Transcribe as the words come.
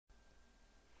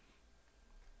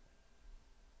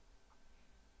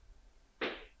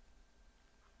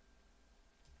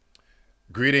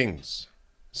Greetings,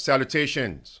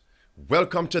 salutations.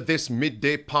 Welcome to this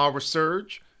midday power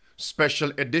surge,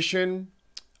 special edition,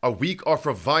 a week of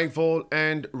revival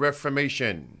and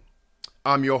reformation.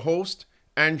 I'm your host,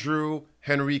 Andrew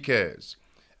Henriquez,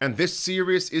 and this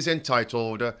series is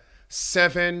entitled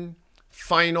 7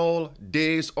 Final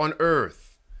Days on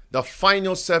Earth. The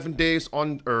final 7 days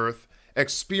on earth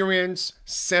experience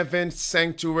 7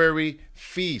 sanctuary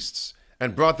feasts.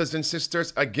 And brothers and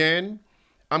sisters, again,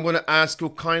 I'm going to ask you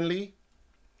kindly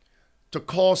to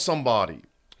call somebody,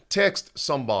 text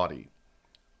somebody,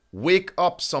 wake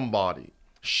up somebody,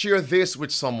 share this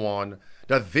with someone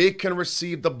that they can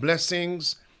receive the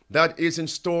blessings that is in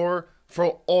store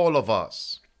for all of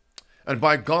us. And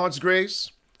by God's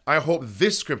grace, I hope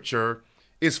this scripture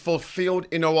is fulfilled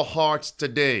in our hearts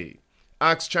today.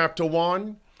 Acts chapter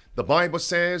 1, the Bible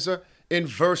says in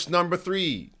verse number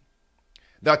 3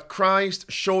 that Christ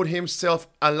showed himself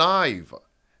alive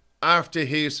after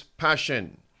his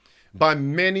passion, by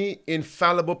many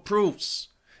infallible proofs,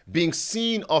 being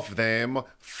seen of them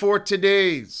 40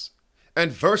 days.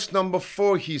 And verse number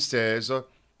 4, he says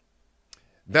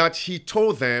that he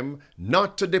told them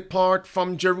not to depart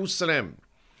from Jerusalem,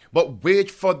 but wait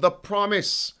for the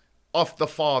promise of the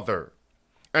Father.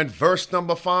 And verse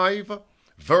number 5,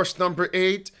 verse number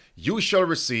 8, you shall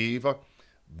receive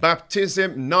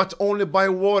baptism not only by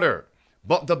water,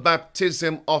 but the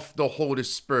baptism of the Holy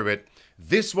Spirit.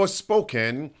 This was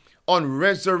spoken on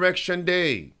Resurrection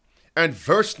Day. And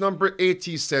verse number 8,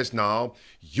 he says now,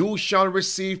 you shall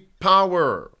receive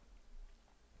power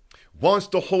once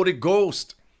the Holy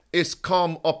Ghost is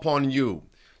come upon you.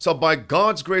 So by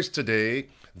God's grace today,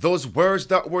 those words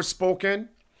that were spoken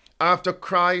after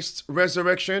Christ's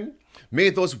resurrection,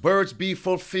 may those words be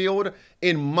fulfilled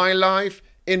in my life,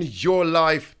 in your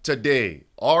life today.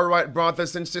 All right,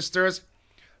 brothers and sisters,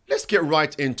 let's get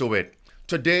right into it.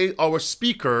 Today, our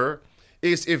speaker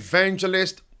is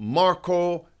Evangelist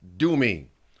Marco Dumi.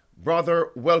 Brother,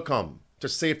 welcome to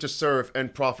Save to Serve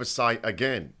and Prophesy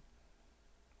again.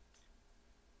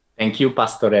 Thank you,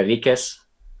 Pastor Enriquez.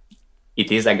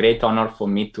 It is a great honor for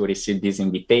me to receive this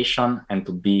invitation and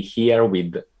to be here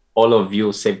with all of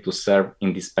you Save to Serve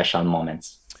in these special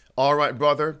moments. All right,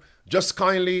 brother. Just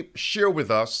kindly share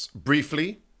with us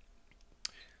briefly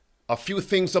a few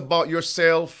things about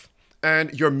yourself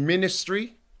and your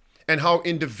ministry and how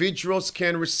individuals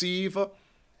can receive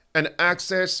and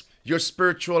access your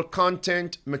spiritual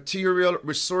content, material,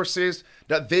 resources,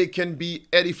 that they can be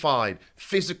edified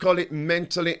physically,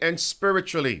 mentally, and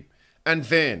spiritually. And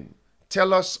then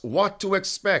tell us what to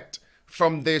expect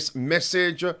from this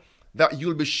message that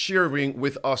you'll be sharing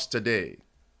with us today.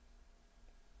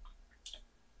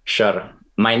 Sure.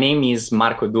 My name is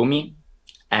Marco Dumi,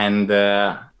 and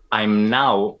I'm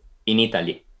now in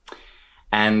Italy.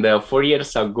 And 4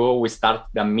 years ago, we started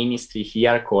a ministry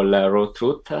here called Raw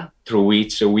Truth, through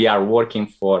which we are working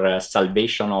for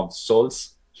salvation of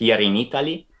souls here in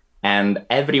Italy and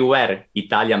everywhere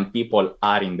Italian people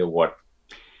are in the world.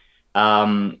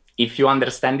 If you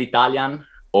understand Italian,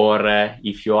 or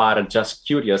if you are just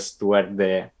curious to hear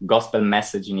the gospel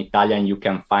message in Italian, you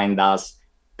can find us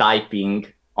typing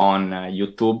on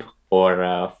YouTube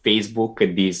or Facebook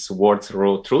these words,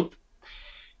 Raw Truth.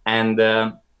 And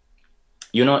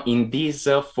in these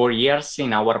 4 years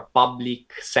in our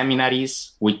public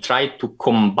seminaries, we try to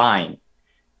combine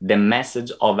the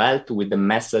message of health with the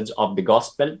message of the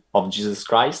gospel of Jesus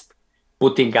Christ,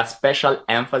 putting a special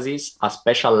emphasis, a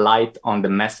special light on the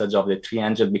message of the three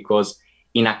angels, because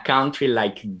in a country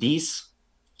like this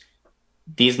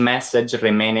message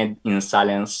remained in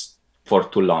silence for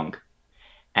too long.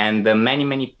 And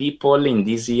many people in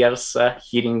these years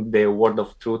hearing the word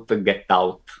of truth get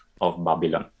out of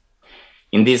Babylon.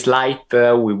 In this light,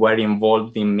 we were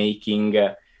involved in making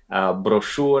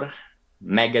brochure,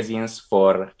 magazines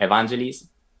for Evangelist,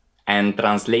 and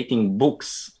translating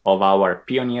books of our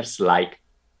pioneers like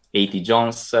A.T.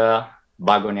 Jones,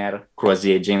 Waggoner,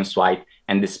 Crozier, James White,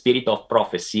 and the Spirit of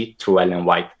Prophecy through Ellen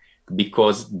White,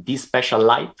 because this special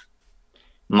light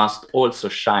must also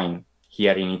shine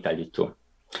here in Italy too.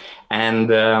 And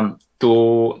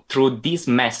through this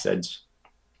message,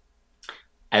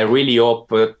 I really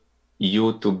hope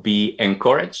you to be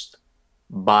encouraged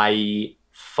by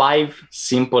 5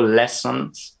 simple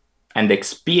lessons and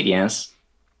experience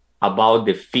about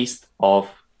the Feast of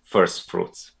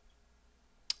FirstFruits.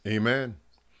 Amen.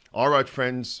 All right,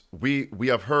 friends, we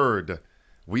have heard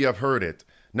it.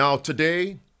 Now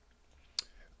today,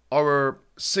 our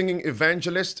singing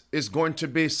evangelist is going to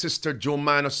be Sister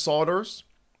Jomanha Sowders.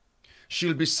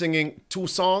 She'll be singing 2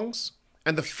 songs,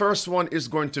 and the first one is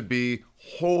going to be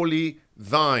Holy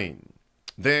Thine.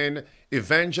 Then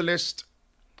Evangelist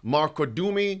Marco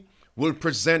Dumi will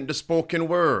present the spoken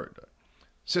word.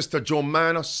 Sister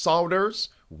Jomanha Sowders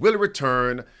will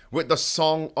return with the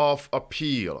song of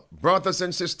appeal. Brothers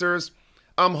and sisters,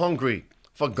 I'm hungry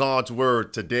for God's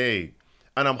word today,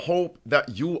 and I hope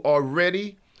that you are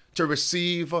ready to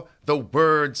receive the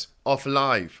words of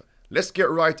life. Let's get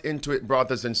right into it,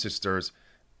 brothers and sisters.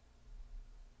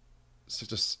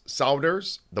 Sister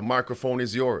Sowders, the microphone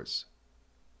is yours.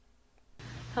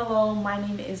 Hello, my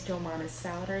name is Jomanha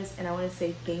Sowders, and I want to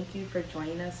say thank you for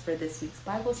joining us for this week's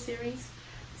Bible series,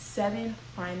 7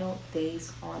 Final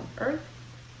Days on Earth,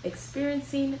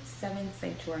 Experiencing 7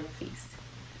 Sanctuary Feasts.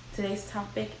 Today's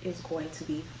topic is going to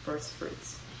be First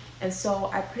Fruits. And so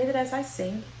I pray that as I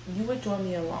sing, you would join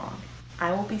me along.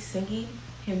 I will be singing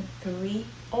hymn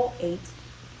 308,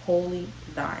 Holy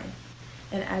Thine.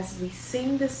 And as we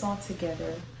sing this song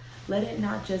together, let it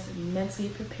not just mentally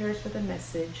prepare us for the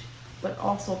message, but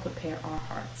also prepare our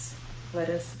hearts. Let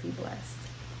us be blessed.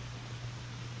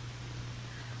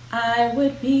 I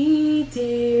would be,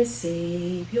 dear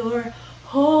Savior,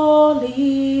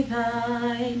 wholly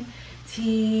thine.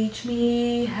 Teach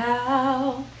me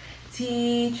how,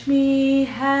 teach me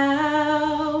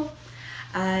how.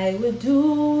 I would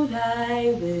do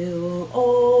thy will,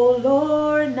 O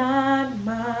Lord, not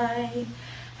mine.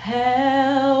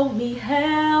 Help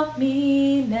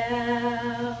me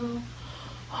now.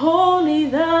 Holy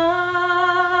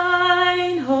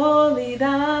thine, holy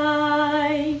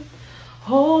thine,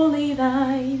 holy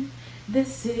thine,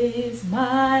 this is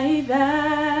my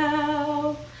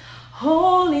vow.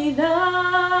 Holy thine,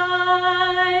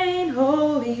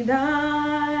 holy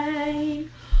thine,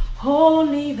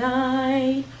 holy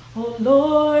thine, O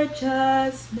Lord,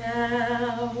 just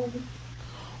now.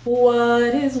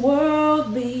 What is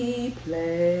worldly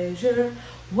pleasure,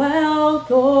 wealth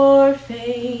or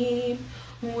fame,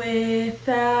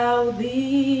 without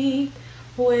thee,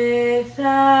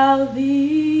 without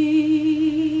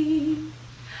thee?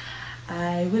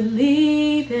 I would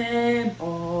leave them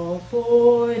all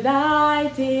for thy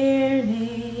dear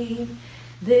name.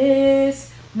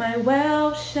 This my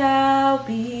wealth shall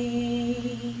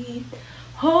be.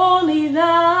 Holy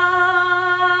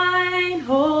thine,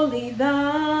 holy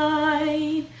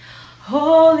thine,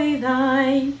 holy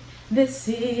thine, this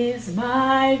is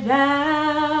my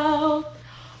vow.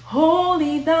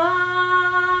 Holy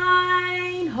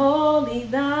thine, holy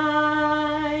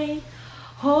thine,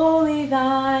 holy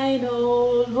thine,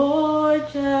 O Lord,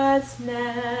 just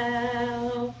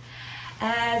now.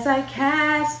 As I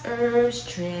cast earth's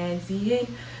transient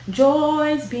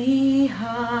joys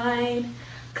behind,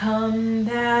 come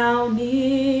thou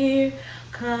near,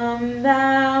 come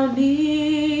thou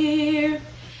near.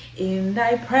 In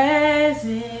thy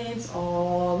presence,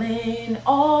 all in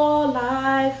all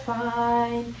I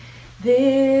find,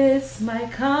 this my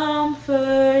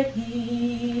comfort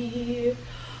here.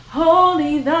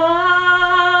 Holy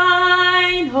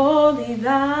thine, holy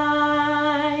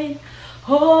thine,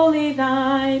 holy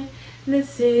thine,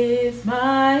 this is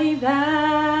my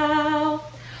vow.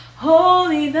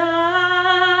 Holy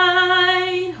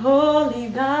thine, holy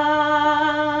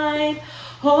thine,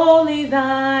 holy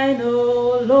thine,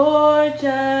 O Lord,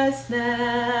 just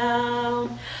now.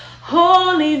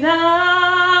 Holy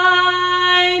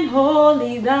thine,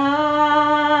 holy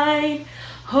thine,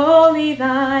 holy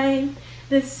thine,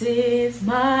 this is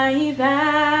my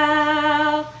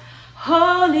vow.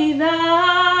 Holy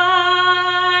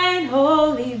thine,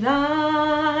 holy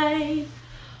thine,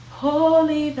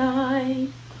 holy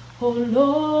thine, O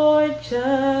Lord,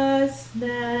 just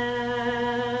now.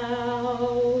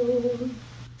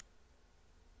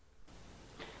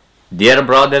 Dear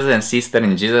brothers and sisters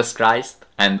in Jesus Christ,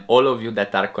 and all of you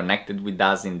that are connected with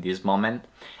us in this moment,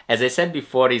 as I said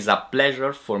before, it's a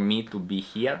pleasure for me to be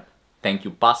here. Thank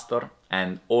you, Pastor,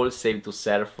 and all Saved to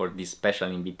Serve for this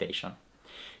special invitation.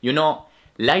 You know,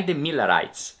 like the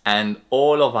Millerites and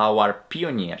all of our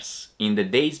pioneers in the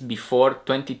days before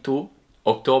 22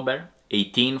 October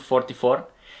 1844,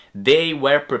 they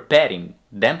were preparing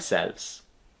themselves,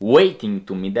 waiting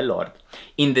to meet the Lord.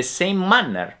 In the same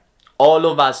manner, all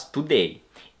of us today,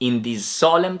 in these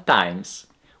solemn times,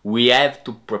 we have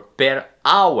to prepare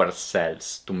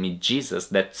ourselves to meet Jesus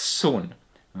that soon,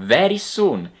 very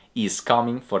soon, is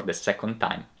coming for the second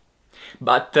time.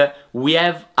 But we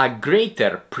have a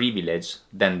greater privilege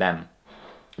than them,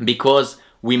 because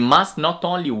we must not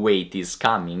only wait his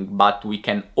coming, but we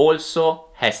can also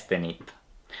hasten it,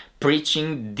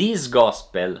 preaching this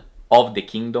gospel of the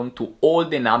kingdom to all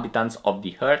the inhabitants of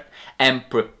the earth and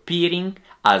preparing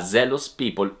a zealous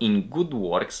people in good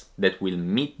works that will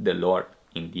meet the Lord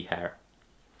in the air.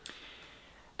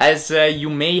 As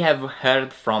you may have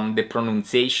heard from the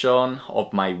pronunciation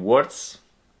of my words,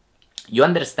 you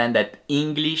understand that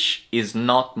English is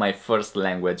not my first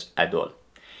language at all.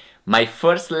 My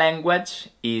first language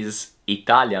is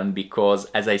Italian because,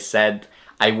 as I said,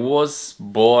 I was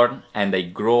born and I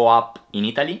grew up in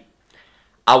Italy.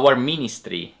 Our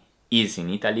ministry is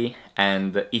in Italy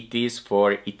and it is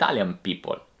for Italian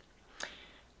people.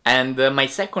 And my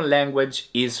second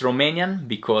language is Romanian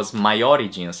because my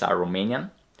origins are Romanian.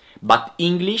 But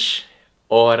English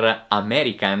or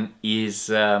American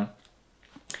is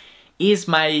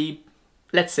my,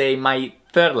 let's say, my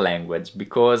third language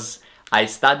because I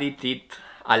studied it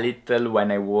a little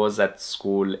when I was at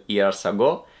school years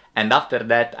ago, and after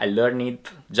that I learned it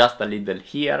just a little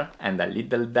here and a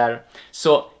little there.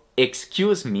 So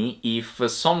excuse me if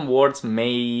some words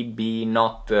may be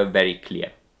not very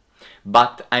clear,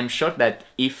 but I'm sure that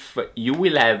if you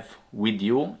will have with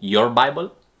you your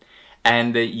Bible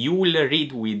and you will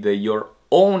read with your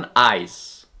own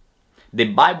eyes the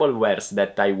Bible verse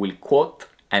that I will quote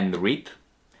and read,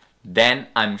 then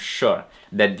I'm sure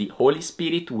that the Holy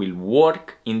Spirit will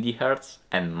work in the hearts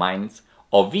and minds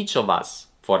of each of us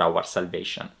for our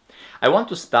salvation. I want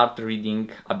to start reading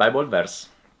a Bible verse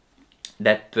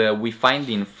that we find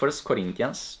in 1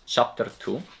 Corinthians chapter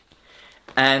 2,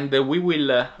 and we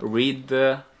will read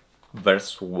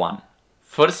verse 1.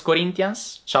 1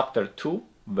 Corinthians chapter 2,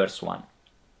 verse 1.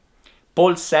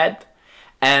 Paul said,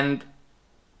 and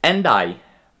I,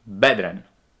 brethren,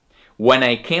 when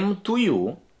I came to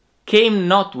you, came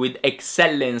not with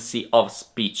excellency of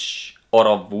speech or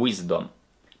of wisdom,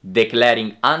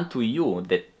 declaring unto you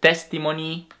the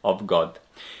testimony of God.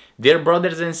 Dear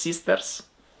brothers and sisters,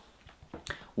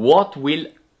 what will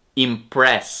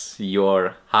impress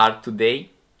your heart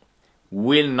today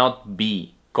will not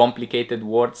be complicated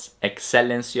words,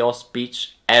 excellency of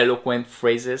speech, eloquent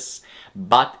phrases,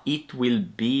 but it will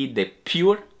be the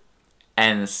pure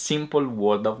and simple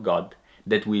word of God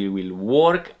that we will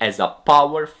work as a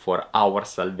power for our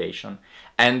salvation.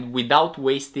 And without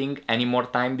wasting any more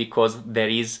time, because there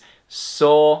is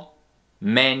so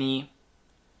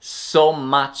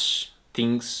much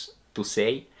things to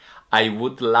say, I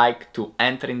would like to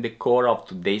enter in the core of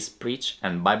today's preach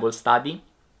and Bible study,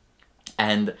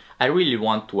 and I really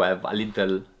want to have a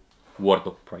little word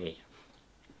of prayer.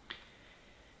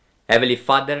 Heavenly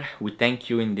Father, we thank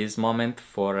you in this moment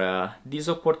for this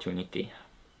opportunity.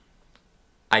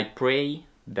 I pray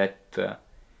that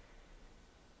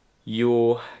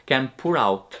you can pour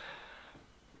out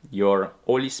your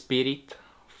Holy Spirit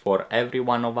for every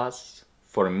one of us,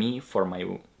 for me, for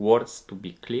my words to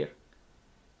be clear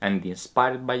and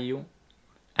inspired by you,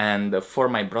 and for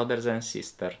my brothers and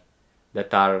sisters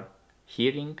that are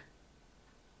hearing,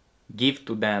 give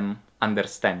to them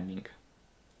understanding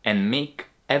and make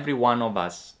every one of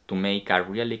us to make a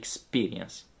real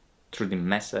experience through the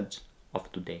message of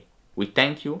today. We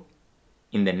thank you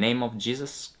in the name of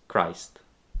Jesus Christ,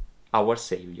 our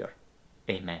Savior.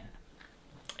 Amen.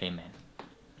 Amen.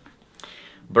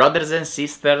 Brothers and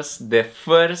sisters, the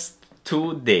first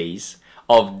 2 days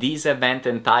of this event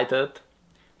entitled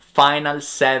Final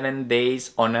 7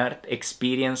 Days on Earth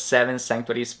Experience 7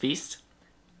 Sanctuaries Feasts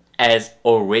has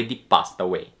already passed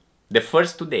away. The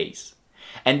first 2 days.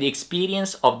 And the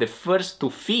experience of the first 2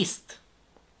 feasts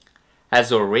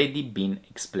has already been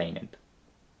explained.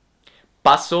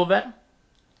 Passover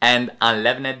and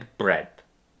unleavened bread.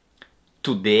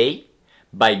 Today,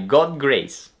 by God's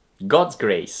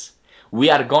grace, we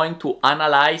are going to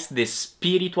analyze the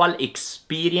spiritual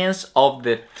experience of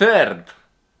the third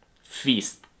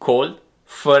feast called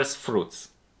FirstFruits,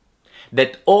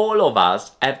 that all of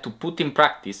us have to put in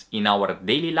practice in our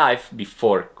daily life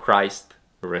before Christ's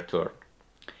return.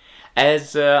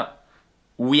 As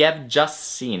we have just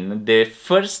seen, the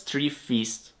first 3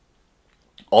 feasts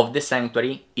of the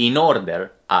sanctuary in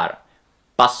order are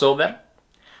Passover,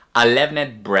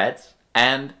 unleavened bread,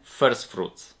 and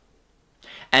FirstFruits.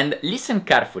 And listen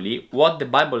carefully what the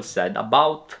Bible said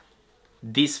about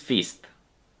this feast,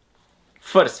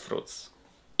 FirstFruits.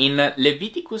 In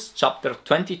Leviticus chapter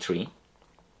 23,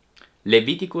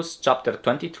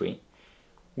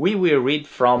 we will read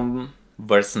from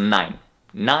verse 9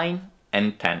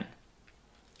 and 10.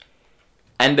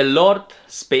 And the Lord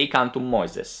spake unto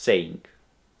Moses, saying,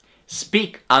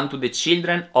 Speak unto the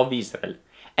children of Israel,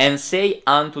 and say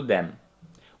unto them,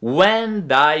 When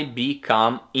thy be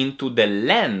come into the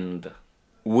land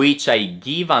which I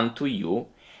give unto you,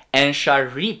 and shall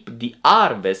reap the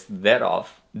harvest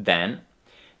thereof, then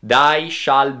thou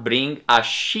shalt bring a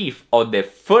sheaf of the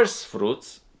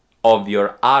firstfruits of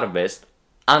your harvest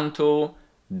unto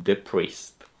the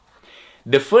priest.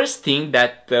 The first thing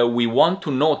that we want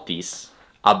to notice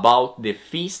about the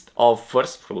feast of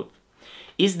first fruit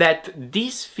is that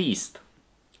this feast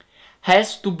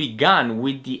has to begin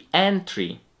with the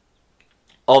entry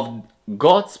of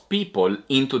God's people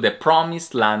into the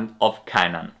promised land of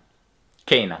Canaan.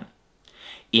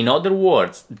 In other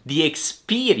words, the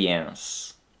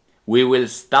experience we will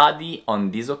study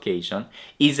on this occasion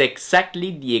is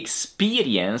exactly the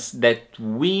experience that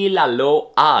will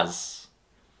allow us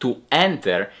to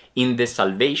enter in the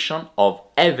salvation of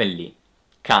heavenly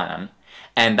Canaan,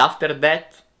 and after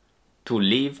that to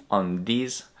live on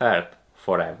this earth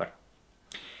forever.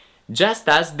 Just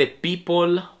as the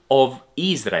people of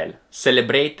Israel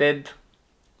celebrated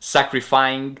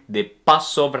sacrificing the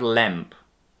Passover lamb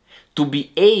to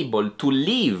be able to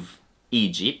leave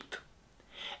Egypt,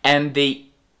 and they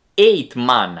ate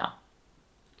manna.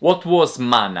 What was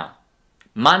manna?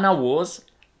 Manna was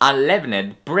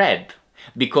unleavened bread,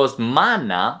 because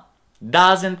manna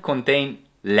doesn't contain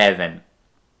leaven.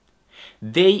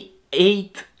 They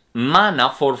ate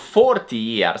manna for 40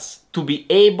 years to be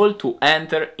able to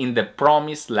enter in the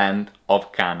promised land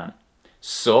of Canaan.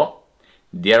 So,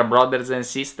 dear brothers and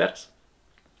sisters,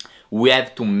 we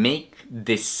have to make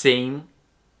the same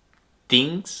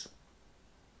things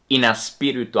in a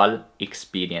spiritual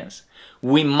experience.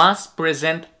 We must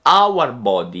present our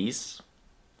bodies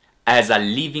as a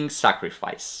living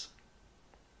sacrifice.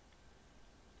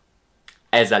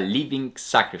 As a living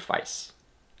sacrifice.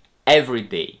 Every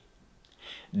day.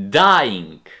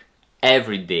 Dying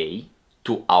every day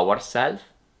to ourselves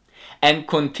and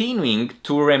continuing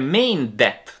to remain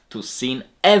dead to sin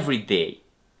every day.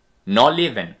 No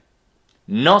living,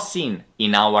 no sin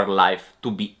in our life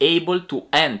to be able to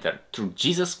enter through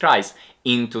Jesus Christ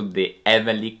into the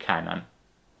heavenly Canaan.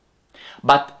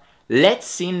 But let's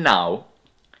see now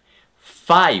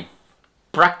 5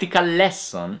 practical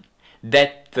lessons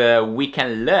that we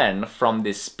can learn from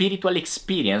the spiritual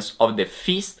experience of the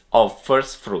Feast of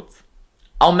First Fruits.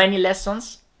 How many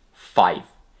lessons? 5.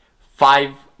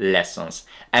 5 lessons.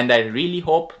 And I really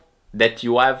hope that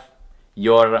you have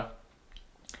your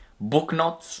book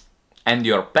notes and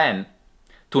your pen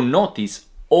to notice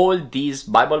all these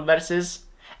Bible verses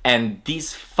and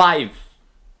these 5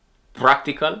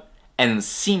 practical and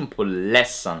simple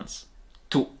lessons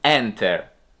to enter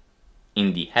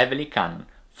in the heavenly Canaan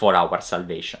for our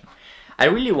salvation. I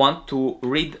really want to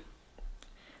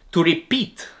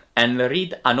repeat and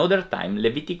read another time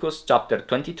Leviticus chapter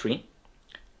 23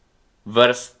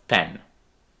 verse 10.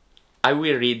 I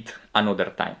will read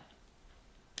another time.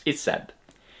 It said,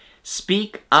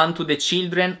 "Speak unto the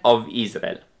children of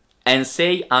Israel, and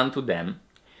say unto them,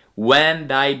 when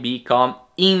they be come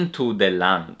into the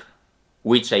land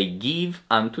which I give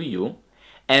unto you,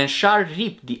 and shall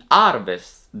reap the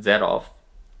harvest thereof,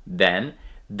 then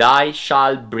thou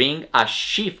shalt bring a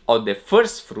sheaf of the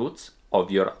first fruits of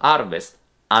your harvest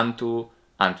unto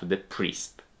the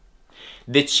priest."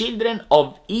 The children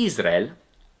of Israel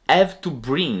have to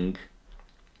bring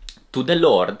to the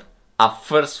Lord a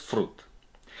first fruit.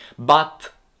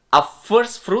 But a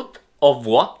first fruit of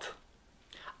what?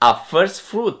 A first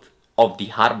fruit of the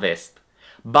harvest.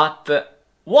 But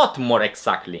what more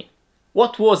exactly?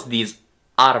 What was this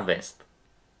harvest?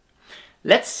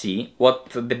 Let's see what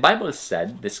the Bible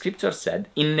said, the scripture said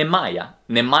in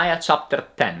Nehemiah chapter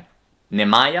 10.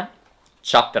 Nehemiah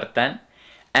chapter 10,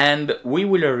 and we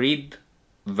will read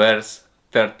verse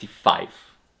 35.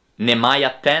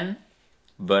 Nehemiah 10,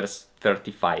 verse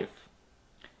 35.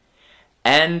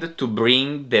 "And to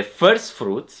bring the first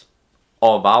fruits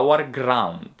of our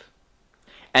ground,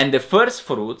 and the first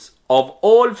fruits of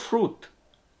all fruit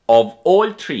of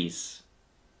all trees,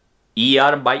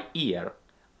 year by year,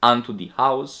 unto the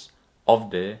house of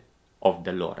the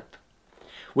Lord."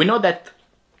 We know that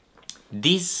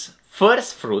this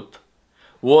first fruit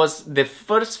was the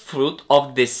first fruit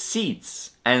of the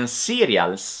seeds and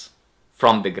cereals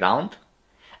from the ground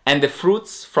and the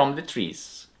fruits from the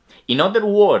trees. In other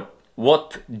words,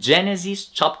 what Genesis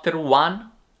chapter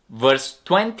 1 verse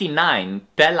 29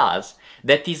 tell us,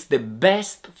 that is the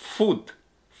best food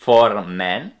for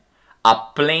man, a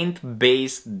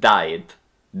plant-based diet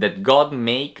that God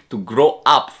make to grow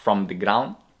up from the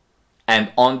ground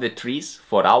and on the trees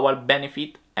for our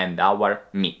benefit and our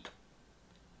meat.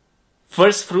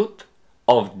 First fruit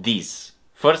of this.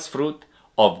 First fruit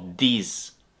of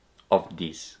this.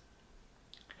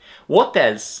 What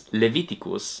else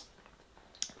Leviticus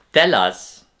tell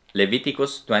us?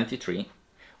 Leviticus 23.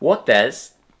 What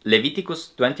else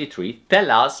Leviticus 23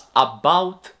 tell us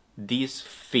about this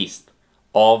feast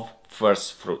of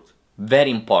first fruit?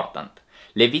 Very important.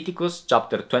 Leviticus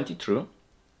chapter 23.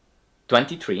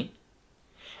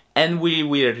 and we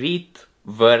will read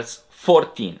verse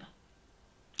 14.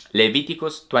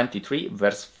 Leviticus 23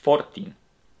 verse 14.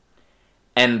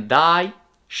 And thou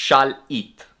shalt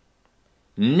eat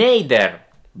neither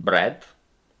bread,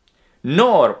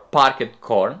 nor parched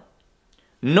corn,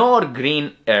 nor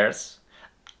green earth,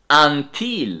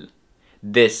 until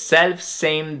the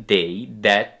selfsame day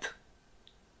that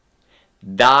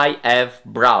thou have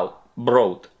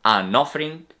brought an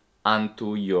offering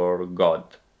unto your God.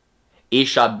 It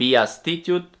shall be a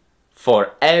statute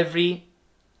for every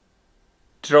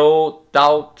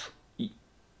throughout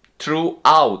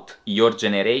your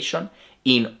generation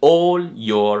in all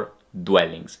your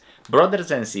dwellings.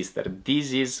 Brothers and sisters,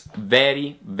 this is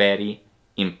very, very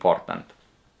important.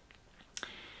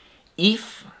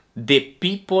 If the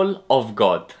people of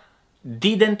God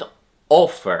didn't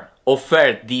offer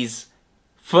this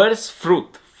first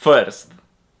fruit first,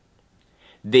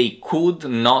 they could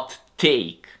not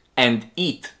take and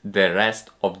eat the rest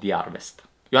of the harvest.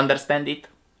 You understand it?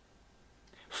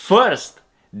 First,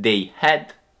 they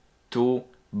had to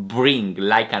bring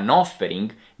like an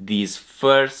offering this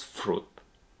first fruit.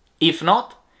 If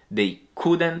not, they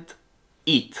couldn't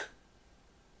eat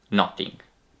nothing.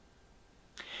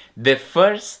 The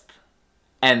first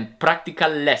and practical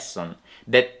lesson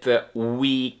that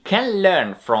we can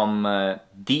learn from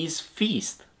this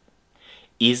feast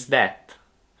is that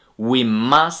we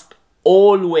must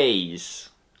always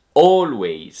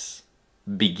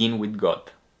begin with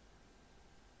God.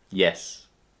 Yes,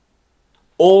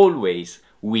 always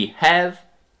we have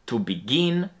to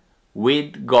begin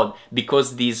with God,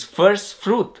 because this first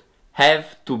fruit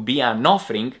have to be an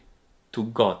offering to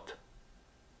God.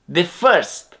 The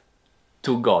first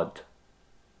to God.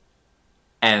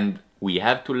 And we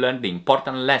have to learn the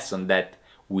important lesson that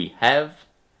we have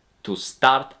to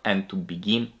start and to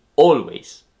begin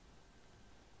always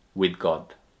with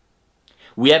God.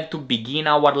 We have to begin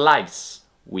our lives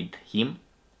with Him.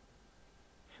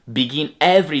 Begin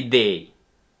every day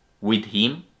with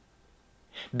Him.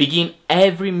 Begin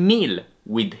every meal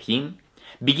with Him.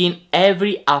 Begin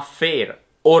every affair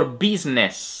or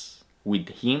business with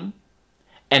Him.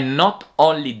 And not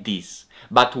only this,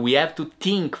 but we have to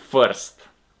think first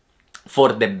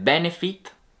for the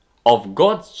benefit of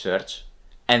God's church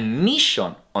and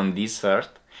mission on this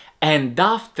earth, and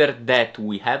after that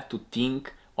we have to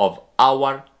think of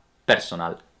our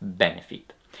personal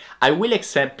benefit. I will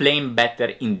explain better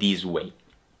in this way.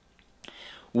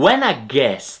 When a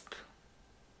guest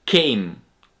came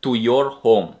to your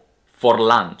home for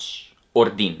lunch or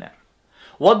dinner,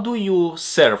 what do you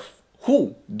serve?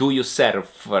 Who do you serve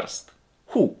first?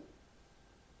 Who?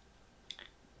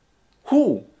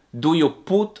 Who do you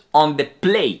put on the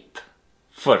plate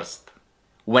first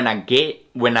when a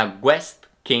guest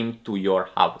came to your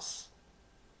house?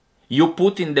 You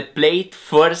put in the plate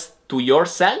first to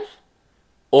yourself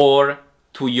or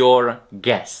to your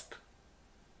guest?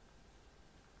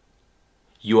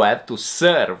 You have to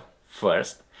serve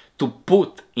first to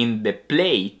put in the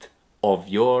plate of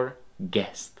your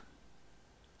guest.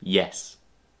 Yes.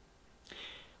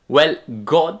 Well,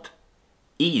 God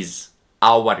is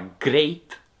our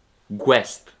great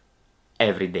guest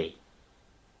every day.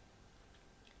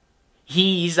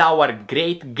 He is our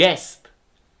great guest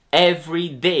every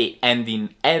day and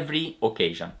in every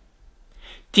occasion.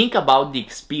 Think about the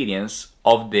experience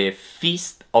of the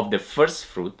feast of the first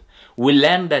fruit. We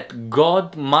learn that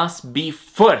God must be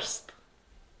first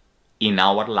in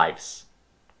our lives.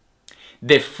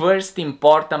 The first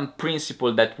important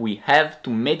principle that we have to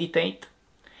meditate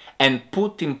and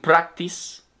put in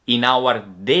practice in our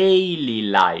daily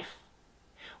life,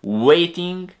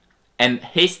 waiting and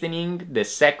hastening the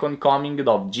second coming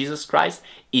of Jesus Christ,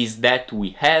 is that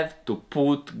we have to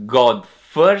put God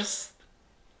first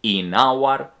in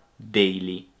our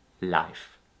daily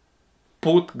life.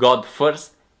 Put God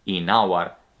first in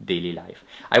our daily life.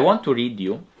 I want to read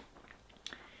you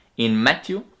in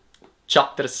Matthew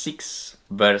chapter 6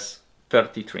 verse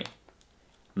 33.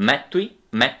 Matthew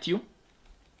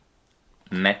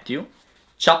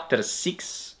chapter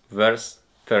 6 verse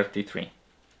 33.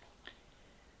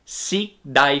 Seek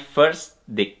thou first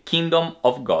the kingdom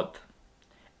of God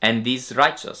and His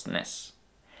righteousness,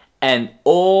 and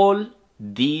all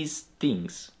these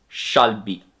things shall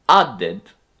be added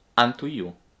unto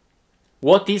you.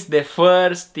 What is the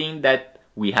first thing that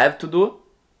we have to do?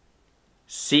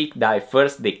 Seek thou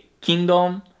first the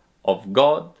kingdom of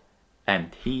God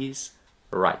and His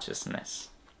righteousness.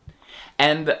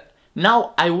 And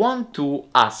now I want to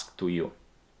ask to you,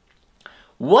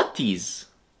 what is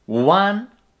one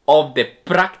of the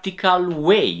practical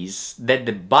ways that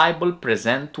the Bible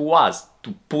presents to us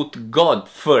to put God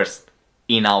first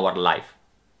in our life?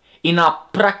 in a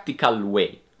practical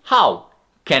way. How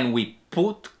can we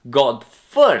put God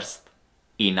first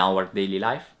in our daily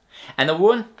life? And I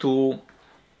want to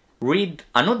read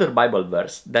another Bible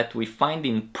verse that we find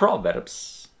in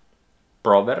Proverbs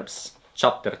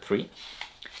chapter 3,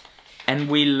 and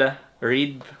we'll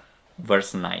read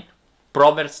verse 9.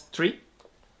 Proverbs 3,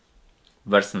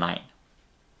 verse 9.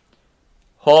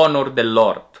 Honor the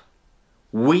Lord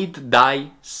with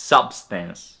thy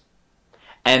substance,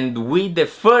 and with the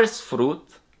first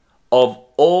fruit of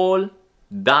all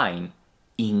thine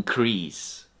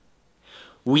increase.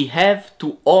 We have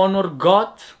to honor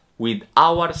God with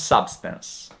our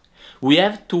substance. We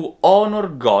have to honor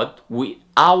God with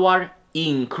our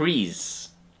increase.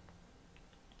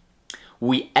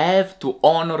 We have to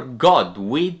honor God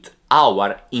with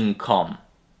our income.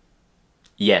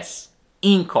 Yes,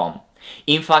 income.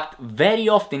 In fact, very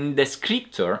often in the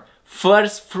scripture,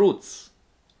 first fruits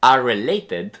are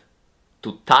related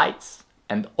to tithes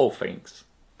and offerings.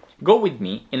 Go with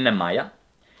me in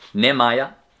Nehemiah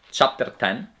chapter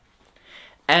 10,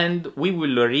 and we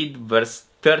will read verse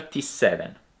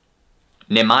 37.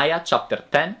 Nehemiah chapter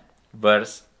 10,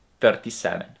 verse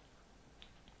 37.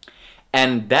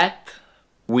 And that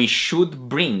we should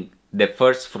bring the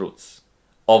first fruits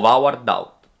of our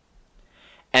doubt,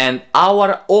 and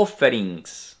our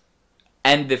offerings,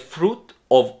 and the fruit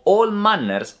of all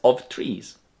manners of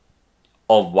trees,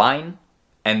 of wine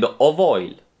and of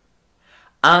oil,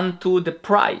 unto the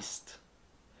priest,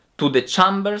 to the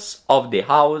chambers of the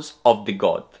house of the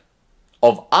God,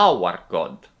 of our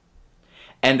God,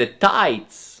 and the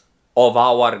tithes of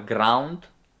our ground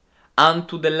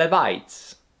unto the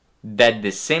Levites, that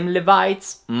the same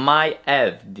Levites might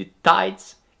have the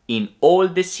tithes in all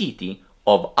the city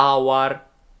of our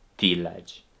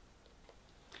tillage.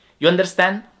 You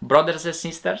understand, brothers and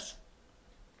sisters?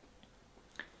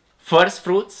 First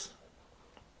fruits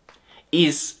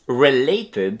is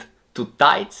related to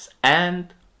tithes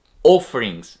and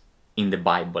offerings in the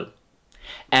Bible.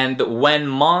 And when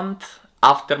month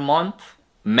after month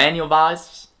many of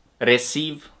us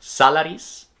receive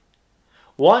salaries,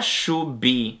 what should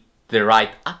be the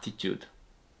right attitude?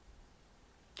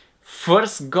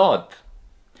 First God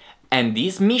and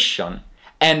His mission,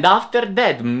 and after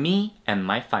that me and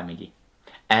my family.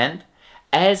 And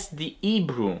as the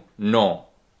Hebrew know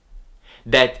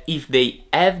that if they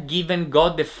have given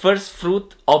God the first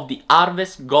fruit of the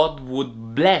harvest, God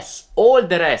would bless all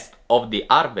the rest of the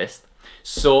harvest,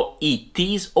 so it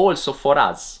is also for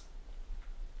us.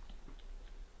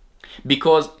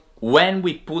 Because when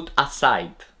we put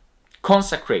aside,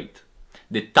 consecrate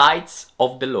the tithes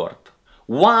of the Lord,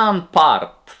 1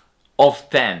 part of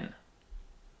 10,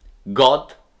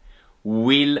 God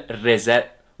will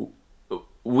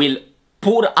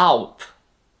pour out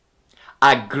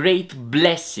a great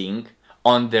blessing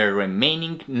on the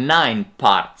remaining 9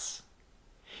 parts.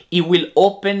 He will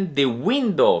open the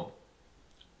window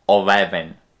of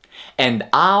heaven, and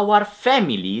our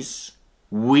families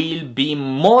will be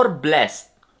more blessed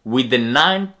with the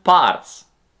 9 parts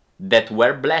that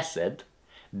were blessed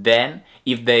than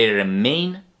if they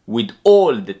remain with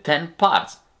all the 10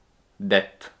 parts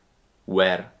that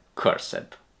were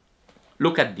cursed.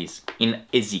 Look at this in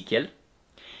Ezekiel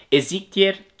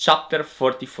chapter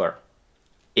 44.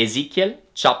 Ezekiel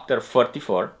chapter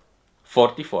 44,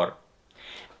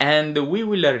 and we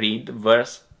will read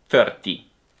verse 30.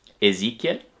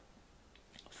 Ezekiel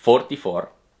 44,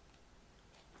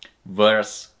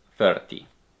 verse 30.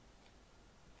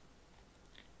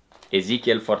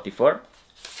 Ezekiel 44,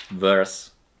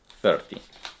 verse 30.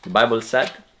 The Bible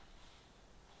said,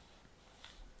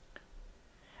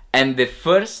 and the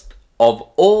first of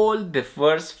all the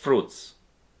first fruits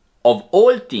of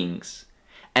all things,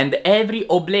 and every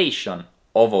oblation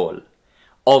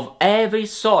of every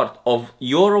sort of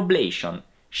your oblation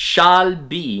shall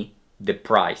be the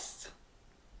price.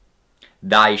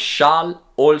 Thou shalt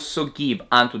also give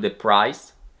unto the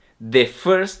price the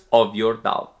first of your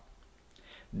dough,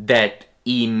 that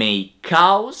he may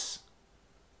cause,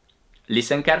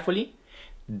 listen carefully,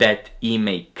 that he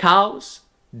may cause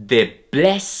the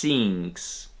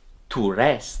blessings to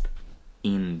rest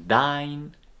in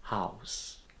thine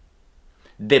house.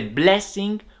 The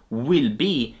blessing will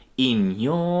be in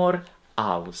your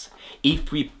house.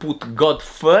 If we put God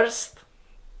first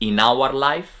in our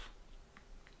life,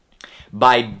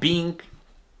 by being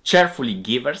cheerfully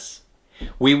givers,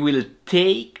 we will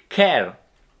take care,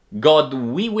 God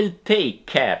will take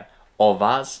care of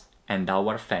us and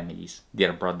our families,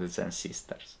 dear brothers and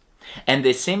sisters. And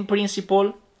the same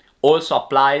principle also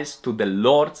applies to the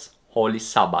Lord's Holy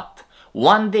Sabbath,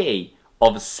 1 day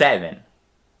of 7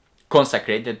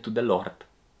 consecrated to the Lord.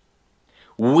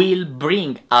 will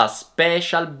bring us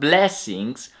special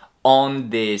blessings on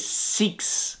the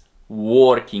 6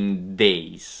 working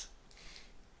days.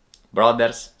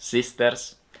 Brothers,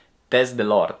 sisters, test the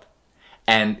Lord,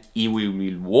 and He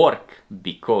will work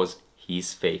because He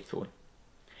is faithful.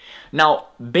 Now,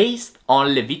 based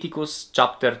on Leviticus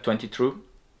chapter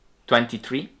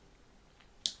 23,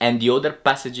 and the other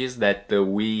passages that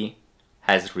we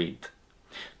has read,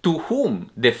 to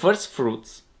whom the first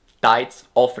fruits, tithes,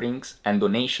 offerings, and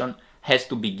donation has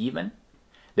to be given,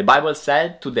 the Bible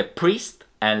said to the priests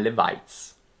and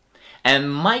Levites.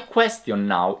 And my question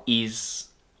now is,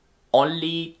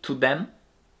 only to them?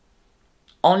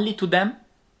 Only to them?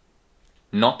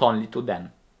 Not only to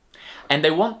them. And I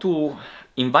want to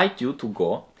invite you to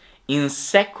go in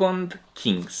 2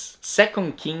 Kings.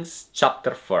 2 Kings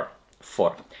chapter 4.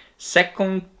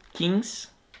 2 Kings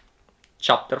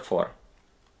chapter 4.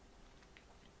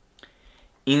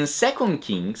 In 2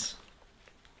 Kings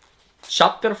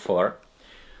chapter 4,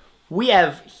 we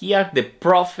have here the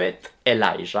prophet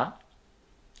Elijah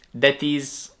that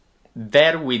is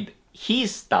there with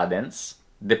his students,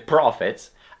 the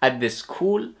prophets, at the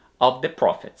school of the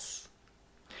prophets.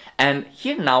 And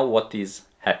here now what is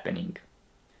happening.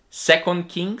 2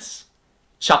 Kings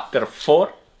chapter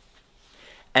 4,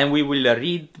 and we will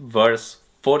read verse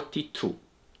 42.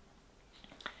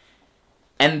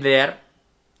 And there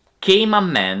came a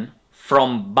man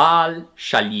from Baal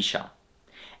Shalisha,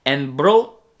 and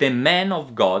brought the man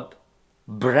of God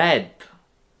bread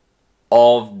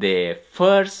of the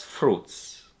first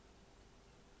fruits,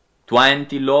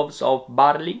 20 loaves of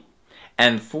barley,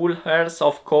 and full ears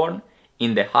of corn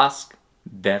in the husk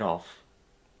thereof.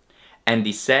 And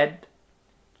he said,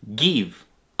 Give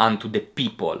unto the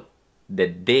people,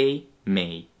 that they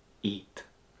may eat.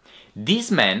 This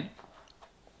man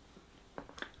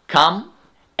come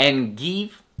and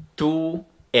give to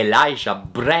Elijah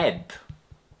bread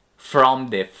from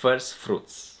the first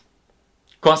fruits,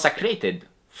 consecrated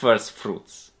first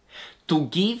fruits, to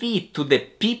give it to the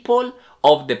people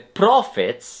of the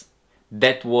prophets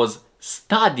that was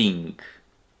studying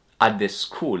at the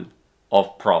school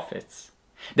of prophets,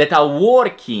 that are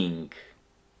working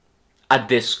at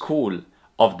the school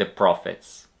of the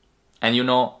prophets. And you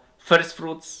know, first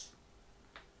fruits,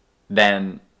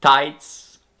 then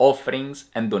tithes, offerings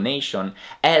and donation,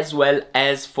 as well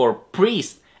as for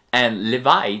priests and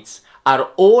Levites, are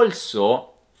also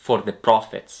for the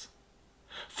prophets,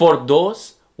 for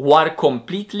those who are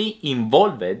completely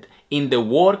involved in the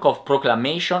work of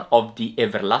proclamation of the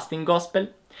everlasting gospel,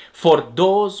 for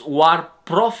those who are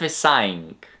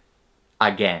prophesying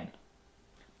again,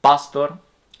 pastor,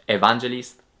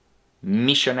 evangelist,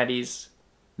 missionaries,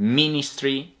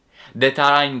 ministry, that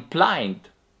are implied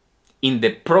in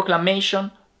the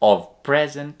proclamation of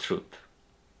present truth.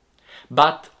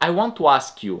 But I want to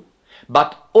ask you,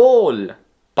 but all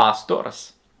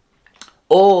pastors,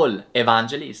 all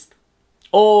evangelists,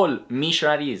 all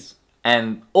missionaries,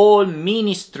 and all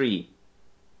ministry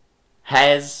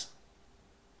has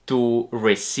to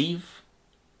receive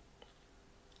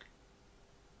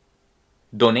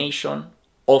donation,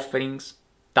 offerings,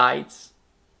 tithes?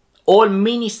 All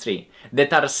ministry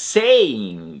that are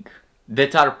saying,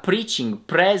 that are preaching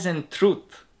present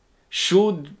truth,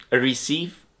 should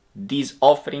receive these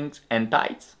offerings and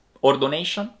tithes or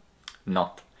donation?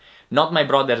 Not. Not, my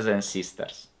brothers and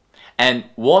sisters. And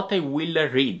what I will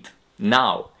read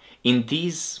now in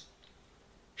these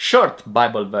short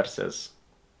Bible verses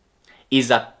is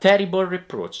a terrible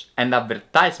reproach and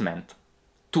advertisement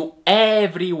to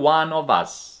every one of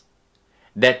us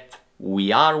that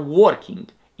we are working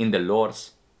in the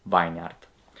Lord's vineyard.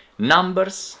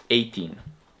 Numbers 18.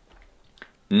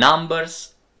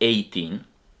 Numbers 18.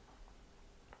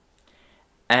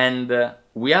 And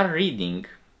we are reading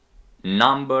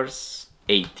Numbers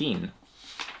 18,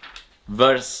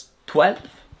 verse 12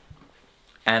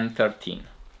 and 13.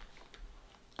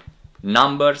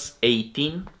 Numbers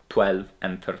 18, 12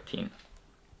 and 13.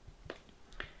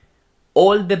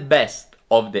 All the best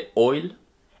of the oil,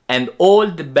 and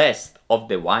all the best of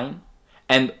the wine,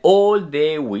 and all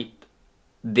the wheat,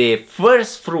 the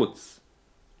first fruits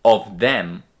of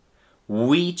them,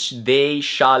 which they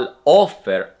shall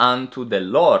offer unto the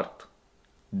Lord,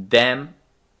 them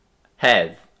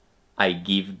have I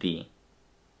give thee.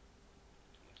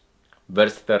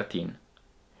 Verse 13.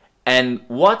 And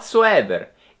whatsoever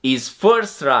is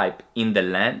first ripe in the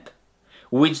land,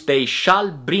 which they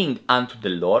shall bring unto the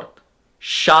Lord,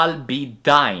 shall be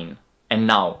thine. And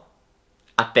now,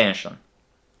 attention.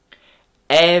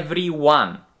 Every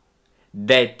one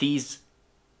that is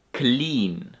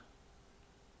clean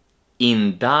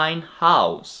in thine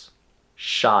house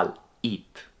shall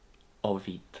eat. of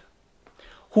it.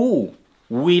 Who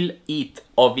will eat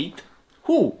of it?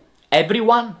 Who?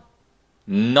 Everyone?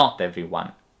 Not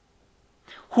everyone.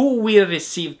 Who will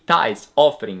receive tithes,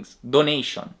 offerings,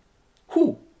 donation?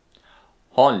 Who?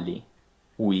 Only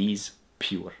who is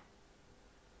pure.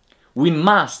 We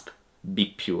must be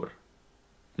pure.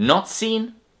 Not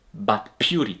sin, but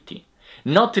purity.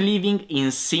 Not living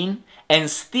in sin and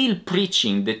still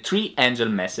preaching the three angel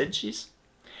messages,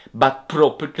 but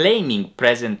proclaiming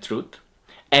present truth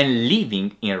and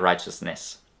living in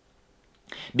righteousness.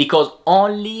 Because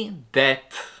only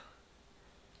that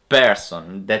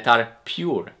person that are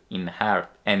pure in heart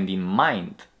and in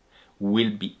mind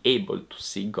will be able to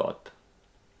see God.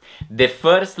 The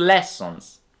first lesson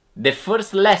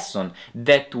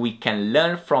that we can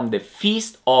learn from the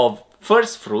feast of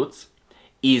first fruits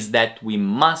is that we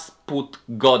must put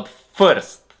God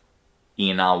first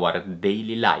in our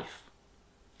daily life.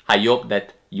 I hope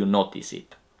that you notice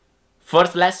it.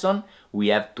 First lesson, we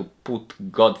have to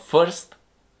put God first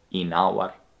in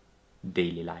our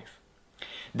daily life.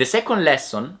 The second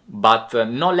lesson, but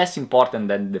no less important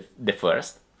than the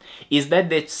first, is that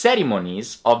the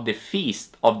ceremonies of the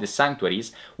feast of the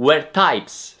sanctuaries were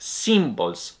types,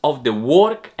 symbols of the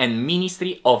work and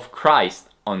ministry of Christ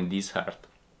on this earth.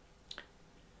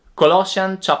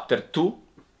 Colossians chapter 2,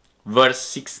 verse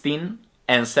 16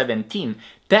 and 17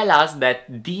 tell us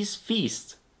that these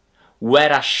feasts were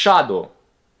a shadow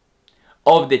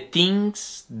of the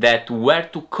things that were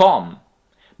to come,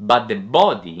 but the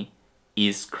body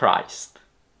is Christ.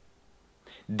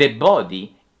 The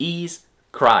body is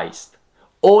Christ.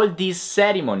 All these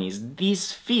ceremonies,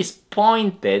 these feasts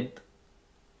pointed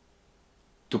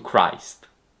to Christ.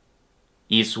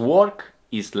 His work,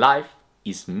 His life,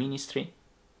 His ministry,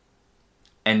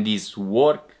 and His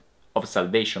work of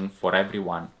salvation for every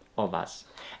one of us.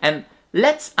 And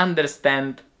let's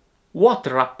understand what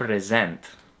represent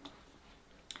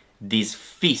this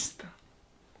feast,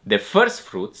 the first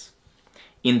fruits,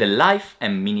 in the life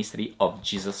and ministry of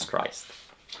Jesus Christ.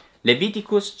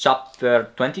 Leviticus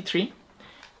chapter 23,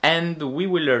 and we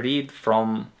will read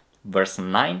from verse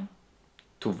 9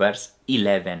 to verse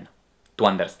 11 to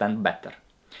understand better.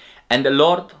 And the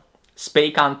Lord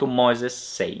spake unto Moses,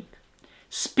 saying,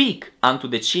 Speak unto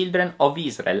the children of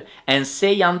Israel, and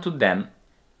say unto them,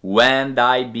 When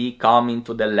I be come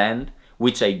into the land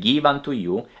which I give unto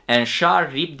you, and shall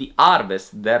reap the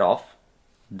harvest thereof,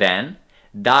 then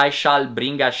thou shalt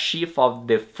bring a sheaf of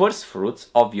the first fruits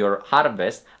of your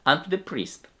harvest unto the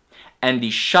priest, and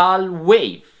he shall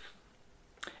wave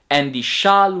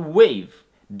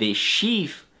the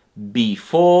sheaf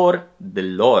before the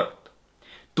Lord,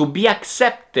 to be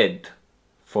accepted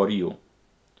for you.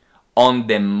 On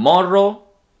the morrow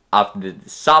after the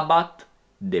Sabbath,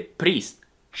 the priest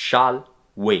shall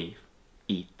wave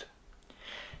it.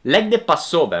 Like the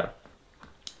Passover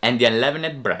and the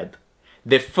unleavened bread,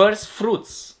 the first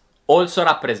fruits also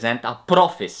represent a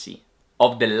prophecy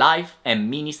of the life and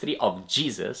ministry of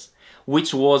Jesus,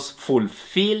 which was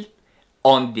fulfilled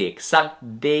on the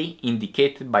exact day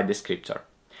indicated by the scripture.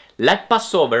 Like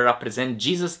Passover represents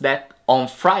Jesus' death on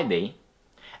Friday,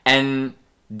 and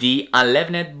the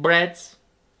unleavened breads,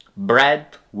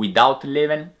 bread without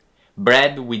leaven,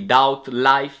 bread without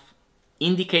life,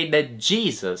 indicate that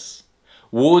Jesus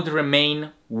would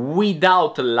remain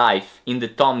without life in the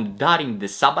tomb during the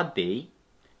Sabbath day,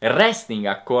 resting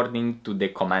according to the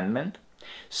commandment.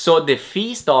 So the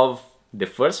feast of the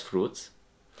first fruits,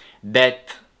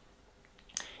 that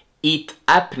it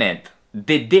happened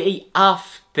the day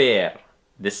after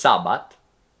the Sabbath,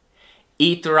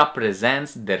 it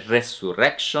represents the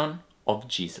resurrection of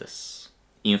Jesus.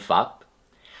 In fact,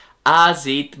 as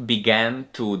it began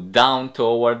to dawn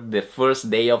toward the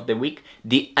first day of the week,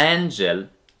 the angel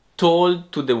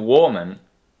told to the woman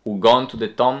who gone to the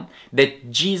tomb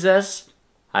that Jesus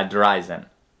had risen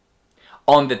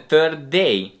on the third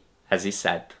day, as he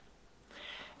said.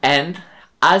 And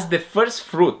as the first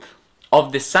fruit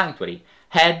of the sanctuary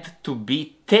had to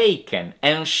be taken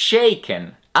and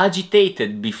shaken,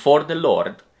 agitated before the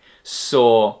Lord,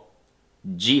 so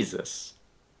Jesus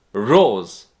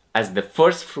rose as the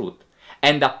first fruit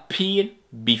and appeared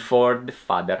before the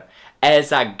Father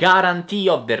as a guarantee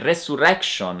of the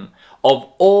resurrection of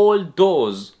all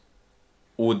those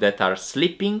who that are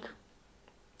sleeping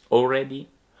already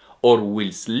or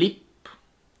will sleep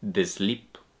the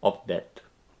sleep of death.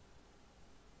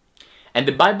 And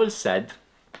the Bible said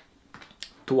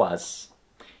to us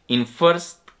in 1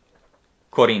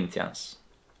 Corinthians,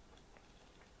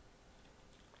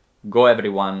 go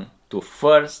everyone to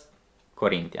 1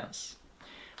 Corinthians.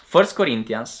 1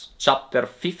 Corinthians chapter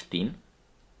 15,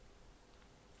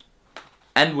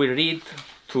 and we read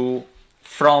to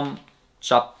from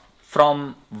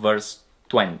verse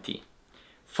 20.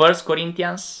 1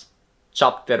 Corinthians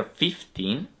chapter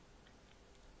 15,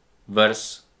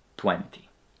 verse 20.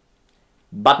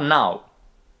 But now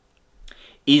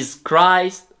is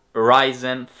Christ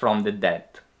risen from the dead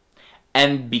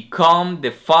and become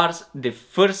the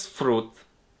first fruits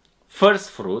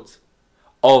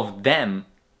of them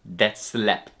that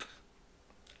slept.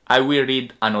 I will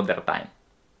read another time.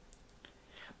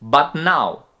 But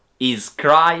now is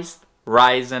Christ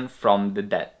risen from the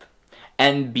dead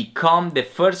and become the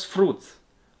first fruits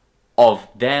of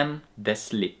them that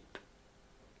sleep.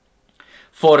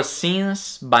 For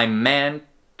since by man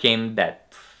came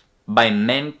death, by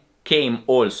man came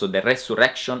also the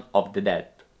resurrection of the dead.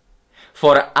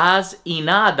 For as in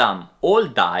Adam all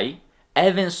die,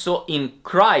 even so in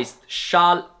Christ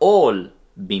shall all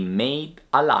be made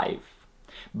alive.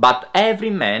 But every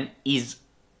man is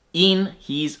in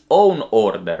his own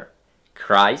order.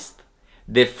 Christ,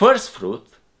 the first fruit,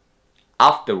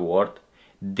 afterward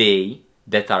they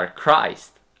that are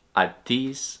Christ at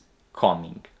his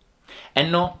coming.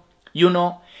 And no, you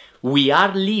know, we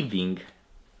are living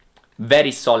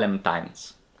very solemn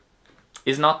times.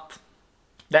 Is not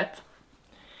that?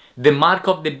 The mark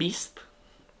of the beast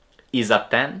is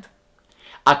at hand.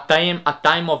 A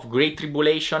time of great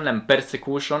tribulation and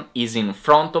persecution is in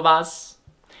front of us,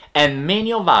 and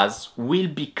many of us will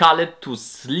be called to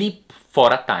sleep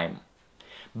for a time.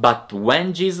 But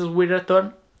when Jesus will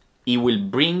return, he will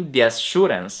bring the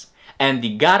assurance and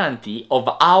the guarantee of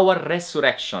our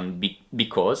resurrection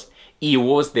because he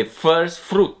was the first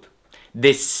fruit,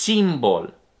 the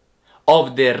symbol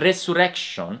of the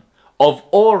resurrection of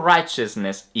all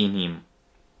righteousness in him,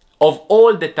 of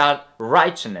all that are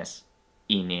righteousness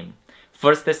in him.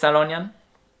 1 Thessalonians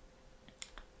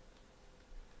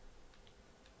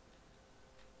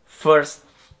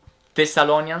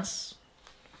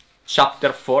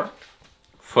chapter 4.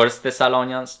 1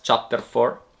 Thessalonians chapter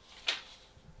 4,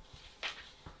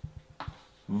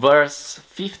 verse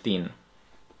 15.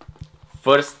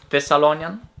 1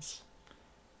 Thessalonians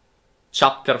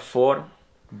chapter 4,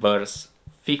 verse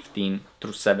 15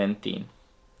 through 17.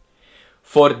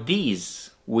 For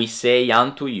this we say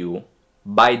unto you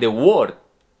by the word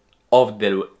of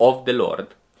the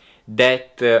Lord,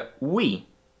 that we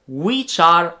which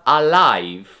are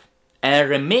alive and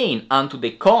remain unto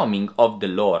the coming of the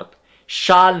Lord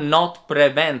shall not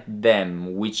prevent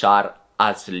them which are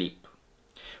asleep.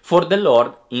 For the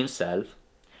Lord himself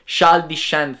shall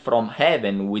descend from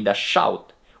heaven with a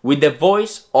shout, with the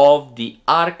voice of the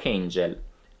archangel,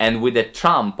 and with the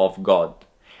trump of God,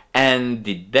 and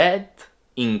the dead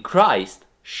in Christ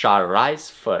shall rise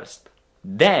first.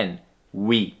 Then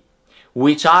we,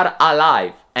 which are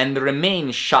alive and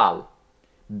remain, shall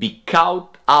be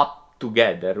caught up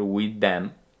together with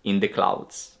them in the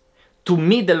clouds, to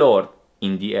meet the Lord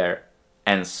in the air,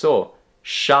 and so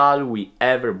shall we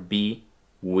ever be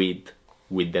with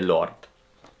the Lord.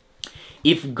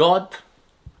 If God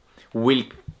will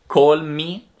call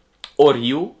me or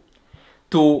you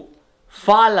to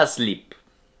fall asleep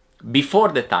before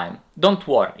the time, don't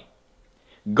worry.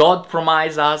 God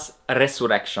promises us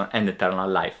resurrection and eternal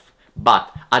life.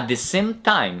 But at the same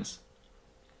time,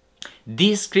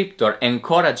 this scripture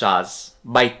encourages us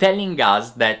by telling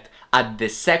us that at the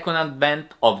second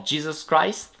advent of Jesus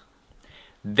Christ,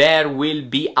 there will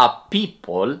be a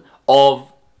people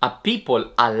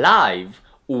alive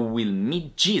who will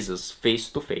meet Jesus face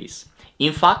to face.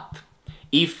 In fact,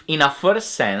 if in a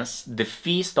first sense the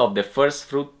feast of the first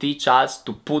fruit teaches us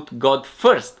to put God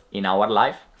first in our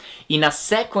life, in a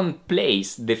second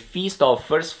place the feast of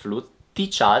first fruit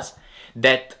teaches us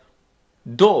that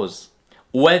those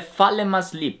who have fallen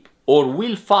asleep or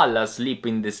will fall asleep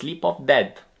in the sleep of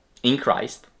death in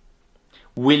Christ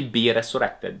will be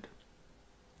resurrected.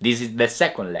 This is the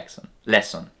second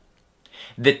lesson.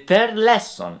 The third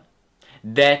lesson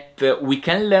that we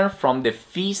can learn from the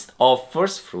feast of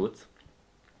first fruit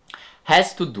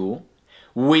has to do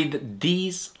with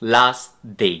these last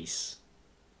days,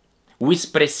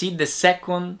 which precede the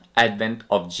second advent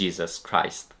of Jesus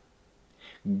Christ.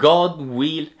 God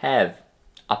will have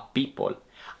a people,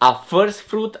 a first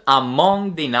fruit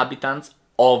among the inhabitants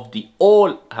of the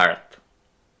whole earth,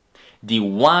 the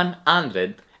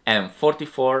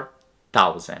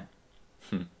 144,000.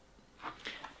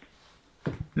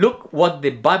 Look what the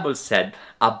Bible said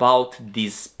about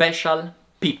these special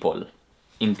people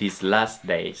in these last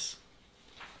days.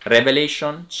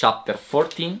 Revelation chapter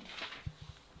 14,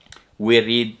 we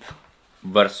read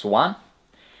verse 1.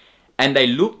 And I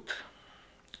looked,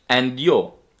 and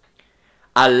lo,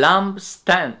 a lamb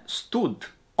stood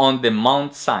on the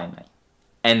Mount Sinai,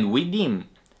 and with him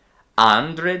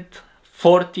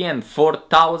 140 and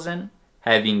 4,000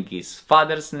 having his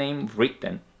father's name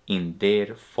written in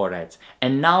their foreheads.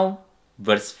 And now,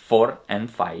 verse 4 and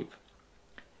 5.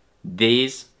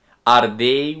 These are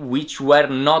they which were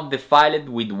not defiled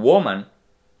with woman,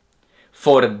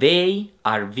 for they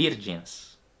are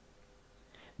virgins.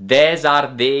 These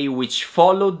are they which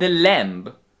follow the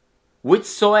Lamb,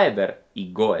 whithersoever he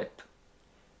goeth.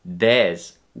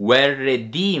 These were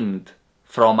redeemed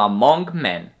from among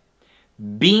men,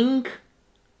 being,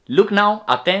 look now,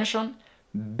 attention,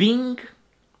 being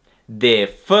the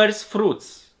first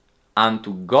fruits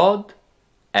unto God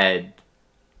and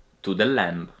to the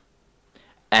Lamb.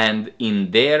 And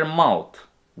in their mouth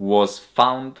was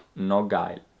found no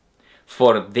guile,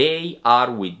 for they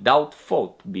are without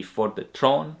fault before the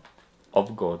throne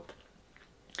of God.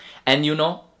 And you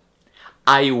know,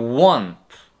 I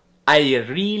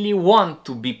really want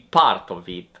to be part of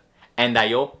it, and I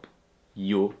hope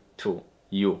you too,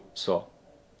 so.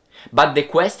 But the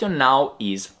question now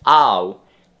is, how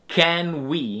can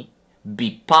we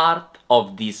be part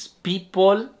of these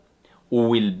people who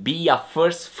will be a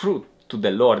first fruit to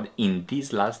the Lord in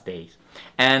these last days?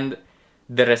 And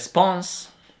the response,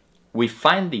 we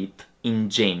find it in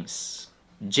James.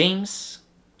 James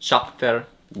chapter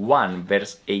 1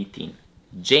 verse 18.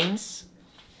 James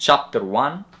chapter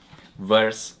 1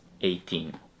 verse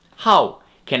 18. How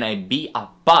can I be a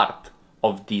part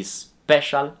of these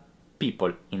special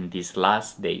people in these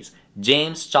last days?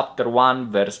 James chapter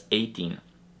 1 verse 18.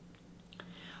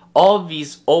 Of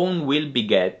his own will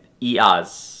beget he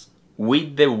us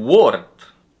with the word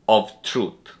of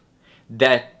truth,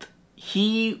 that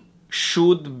he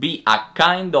should be a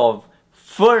kind of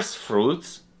first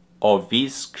fruits of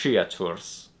his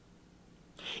creatures.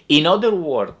 In other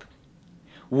words,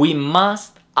 we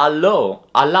must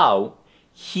allow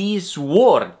his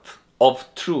word of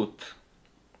truth.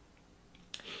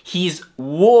 His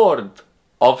word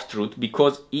of truth,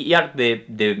 because here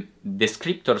the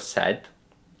scripture said,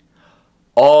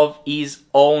 of his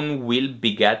own will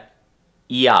beget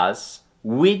he us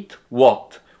with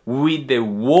what? With the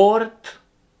word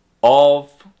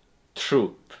of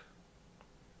truth,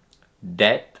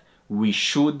 that we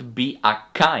should be a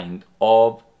kind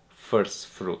of first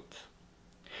fruit.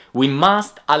 We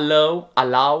must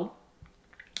allow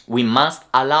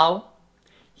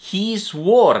his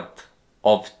word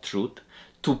of truth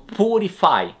to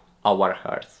purify our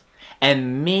hearts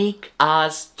and make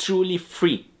us truly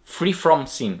free from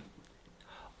sin.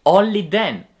 Only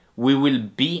then we will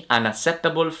be an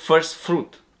acceptable first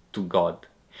fruit to God.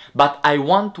 But I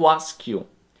want to ask you,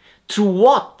 through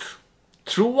what?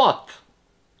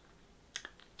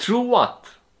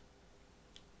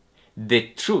 The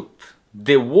truth,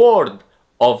 the word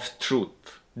of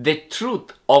truth, the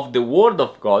truth of the word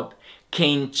of God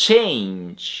can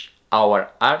change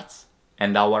our hearts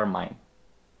and our mind.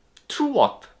 Through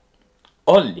what?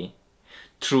 Only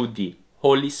through the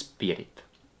Holy Spirit.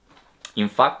 In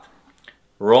fact,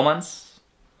 Romans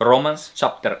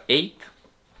chapter 8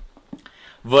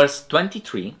 verse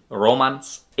 23,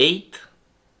 Romans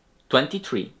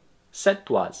 8:23 said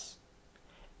to us,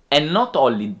 and not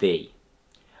only they,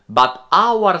 but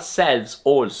ourselves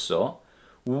also,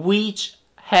 which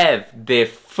have the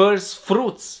first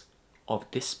fruits of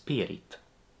the Spirit.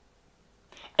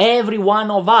 Every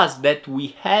one of us that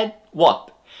we had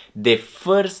what? The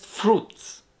first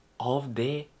fruits of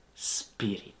the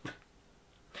Spirit.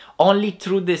 Only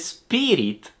through the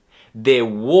Spirit, the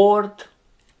word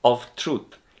of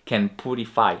truth can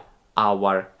purify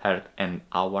our heart and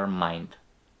our mind.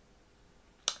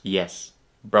 Yes,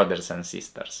 brothers and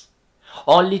sisters,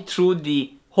 only through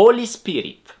the Holy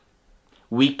Spirit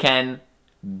we can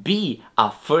be a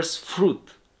first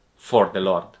fruit for the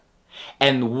Lord.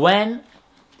 And when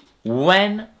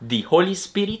the Holy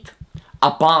Spirit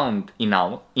abound in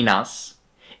us,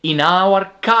 in our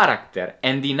character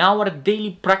and in our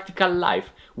daily practical life,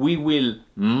 we will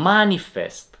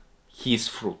manifest His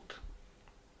fruit.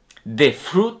 The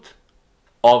fruit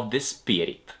of the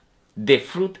Spirit. The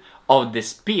fruit of the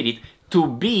Spirit to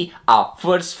be a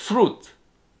first fruit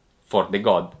for the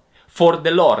God, for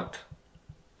the Lord.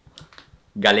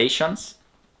 Galatians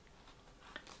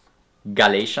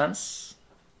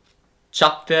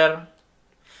chapter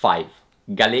 5.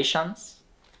 Galatians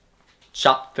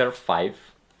chapter 5.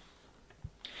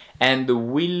 And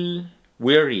we'll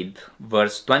read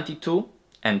verse 22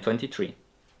 and 23.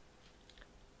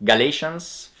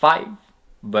 Galatians 5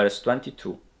 verse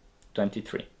 22,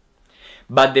 23.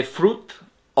 But the fruit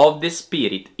of the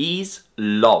Spirit is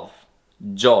love,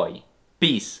 joy,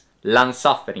 peace,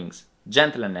 long-sufferings,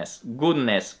 gentleness,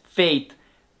 goodness, faith,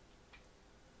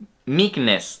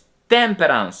 meekness,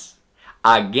 temperance.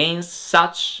 Against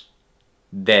such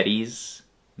there is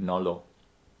no law.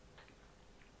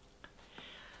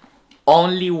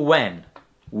 Only when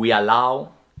we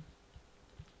allow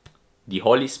the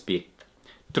Holy Spirit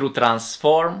to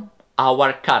transform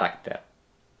our character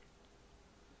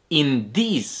in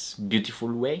this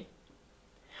beautiful way,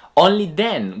 only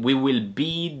then we will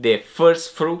be the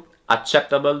first fruit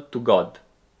acceptable to God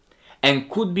and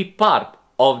could be part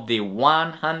of the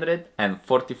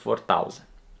 144,000.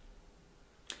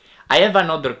 I have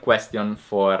another question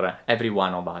for every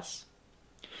one of us.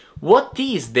 What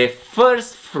is the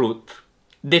first fruit,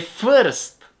 the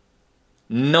first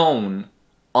known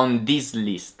on this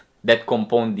list that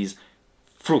compose this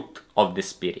fruit of the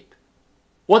Spirit?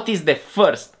 What is the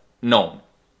first known?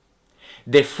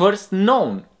 The first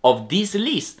known of this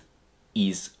list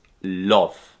is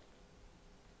love.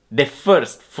 The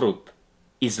first fruit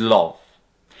is love.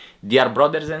 Dear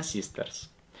brothers and sisters,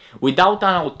 without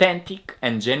an authentic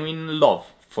and genuine love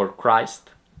for Christ,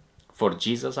 for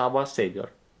Jesus our Savior,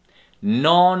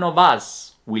 none of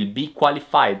us will be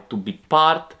qualified to be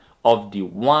part of the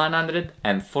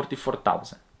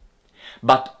 144,000.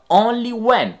 But only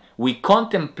when we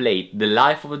contemplate the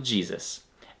life of Jesus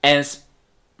and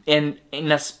in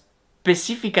a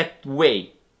specific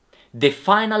way, the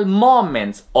final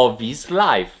moments of his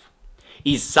life,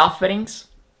 his sufferings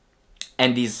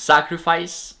and his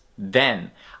sacrifice,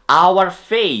 then our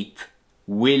faith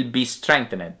will be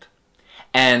strengthened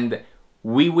and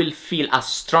we will feel a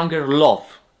stronger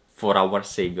love for our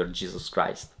Savior Jesus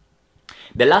Christ.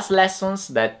 The last lessons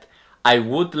that I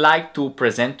would like to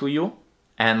present to you,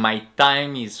 and my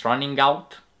time is running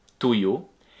out to you,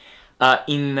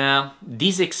 in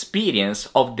this experience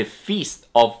of the feast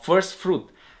of first fruit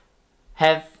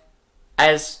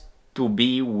has to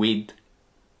be with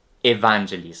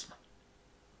evangelism.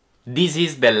 This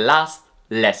is the last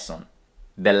lesson.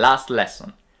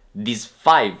 This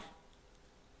 5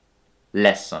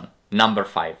 lesson, number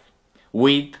 5,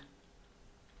 with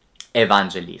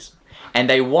evangelism.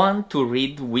 And I want to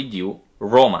read with you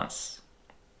Romans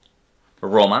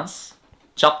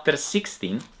chapter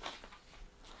 16,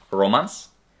 verse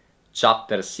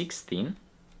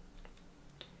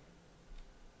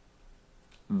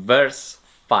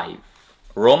 5.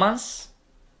 Romans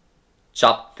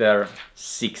chapter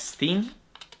 16,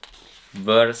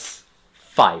 verse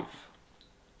 5.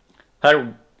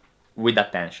 Hear with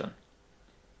attention.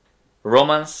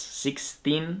 Romans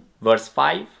 16, verse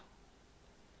 5.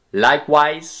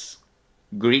 Likewise,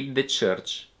 greet the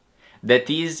church that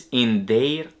is in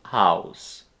their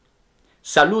house.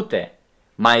 Salute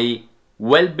my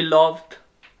well-beloved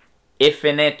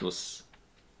Evangelist,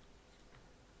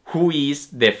 who is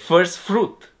the first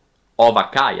fruit of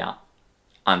Achaia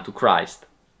unto Christ.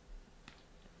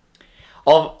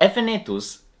 Of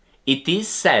Evangelist, it is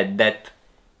said that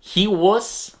he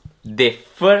was the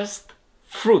first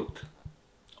fruit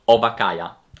of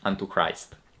Achaia unto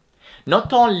Christ.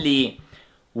 Not only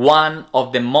one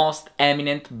of the most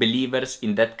eminent believers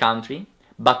in that country,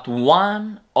 but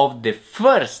one of the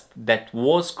first that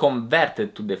was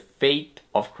converted to the faith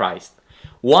of Christ.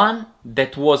 One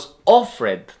that was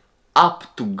offered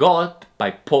up to God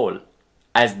by Paul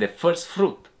as the first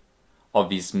fruit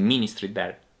of his ministry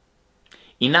there.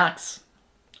 In Acts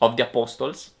of the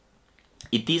Apostles,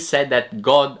 it is said that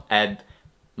God had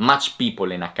much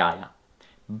people in Achaia,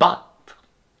 but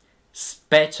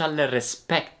special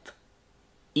respect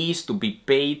is to be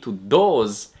paid to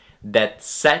those that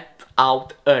set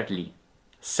out early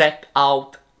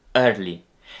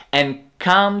and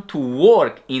come to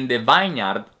work in the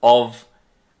vineyard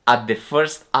at the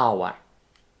first hour.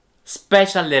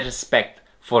 Special respect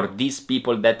for these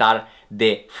people that are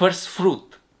the first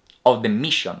fruit of the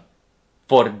mission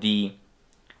for the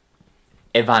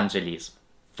evangelism.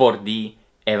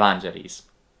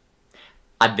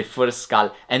 At the first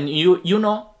call. And you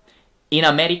know, in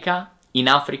America, in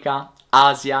Africa,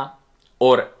 Asia,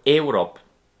 or Europe,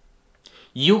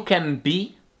 you can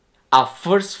be a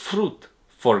first fruit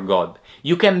for God.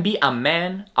 You can be a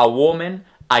man, a woman,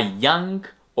 a young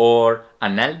or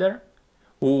an elder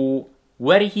who,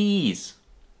 where he is,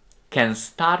 can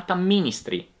start a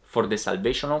ministry for the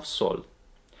salvation of soul,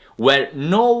 where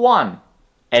no one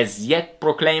has yet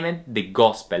proclaimed the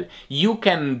gospel. You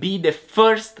can be the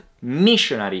first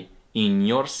missionary in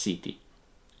your city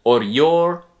or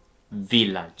your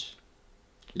village,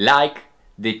 like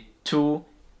the two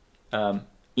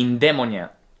in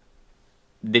Demonia,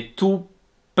 the two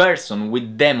persons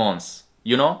with demons,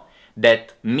 you know,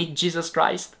 that meet Jesus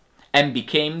Christ and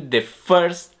became the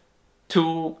first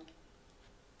 2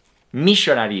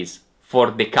 missionaries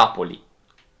for the Decapoli.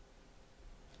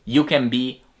 You can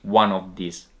be one of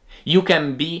these. You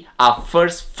can be a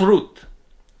first fruit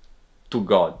to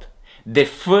God, the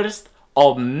first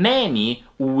of many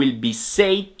who will be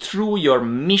saved through your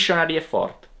missionary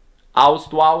effort, house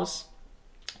to house,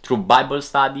 through Bible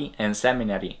study and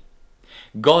seminary.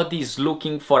 God is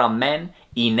looking for a man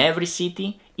in every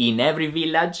city, in every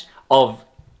village of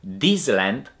this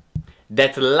land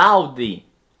that loudly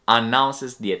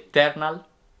announces the eternal,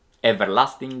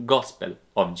 everlasting gospel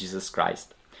of Jesus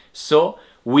Christ. So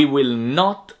we will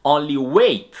not only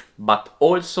wait, but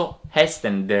also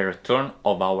hasten the return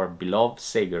of our beloved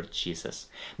Savior Jesus.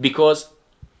 Because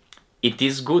it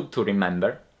is good to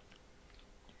remember,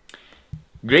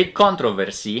 great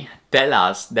controversy tells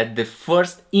us that the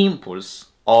first impulse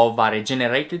of a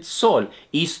regenerated soul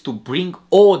is to bring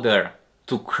order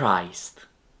to Christ.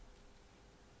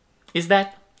 Is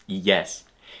that? Yes.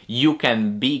 You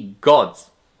can be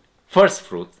God's first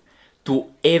fruit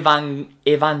to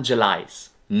evangelize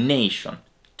nation,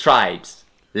 tribes,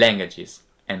 languages,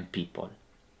 and people.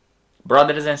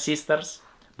 Brothers and sisters,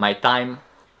 my time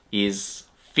is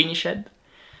finished.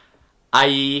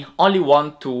 I only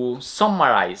want to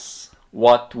summarize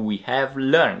what we have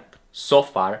learned so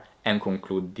far and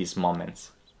conclude these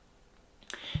moments.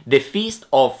 The Feast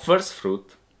of First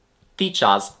Fruit teaches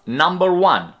us, number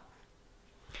one,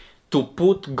 to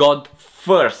put God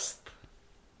first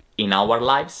in our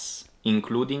lives,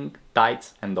 including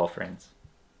tithes and offerings.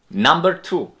 Number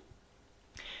two,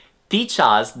 teach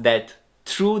us that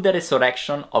through the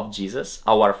resurrection of Jesus,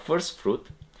 our first fruit,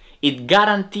 it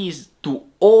guarantees to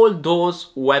all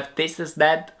those who have tasted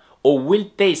death or will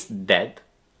taste death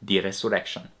the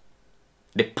resurrection,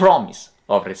 the promise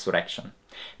of resurrection.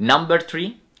 Number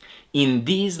three, in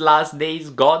these last days,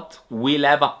 God will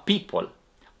have a people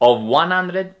of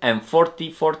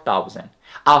 144,000,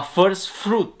 a first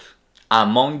fruit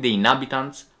among the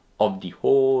inhabitants of the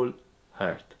whole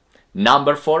earth.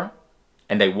 Number four,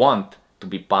 and I want to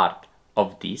be part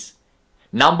of this.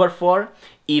 Number four,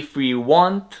 if we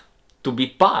want to be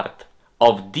part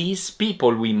of these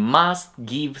people, we must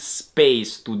give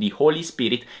space to the Holy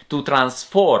Spirit to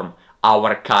transform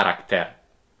our character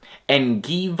and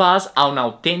give us an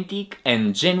authentic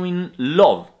and genuine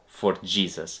love for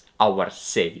Jesus, our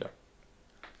Savior.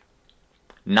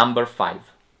 Number five,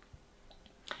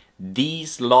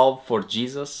 this love for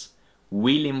Jesus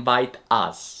will invite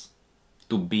us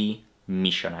to be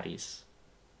missionaries.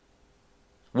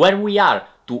 Where we are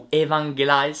to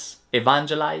evangelize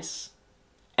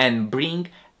and bring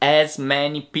as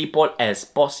many people as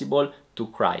possible to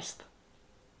Christ.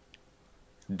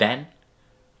 Then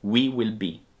we will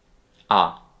be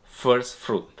a first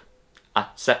fruit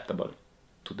acceptable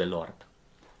to the Lord.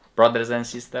 Brothers and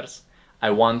sisters, I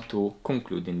want to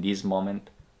conclude in this moment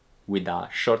with a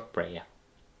short prayer.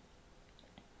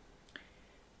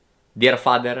 Dear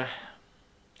Father,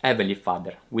 Heavenly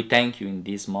Father, we thank you in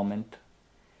this moment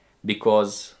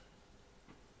because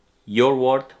your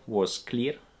word was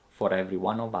clear for every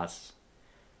one of us.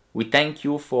 We thank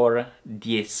you for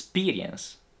the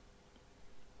experience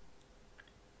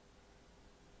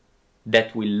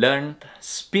that we learned,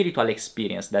 spiritual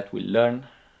experience that we learned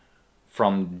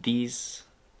from this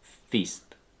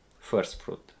feast, first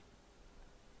fruit.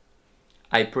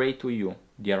 I pray to you,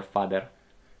 dear Father,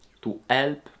 to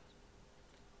help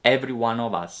every one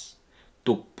of us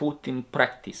to put in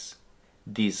practice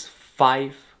these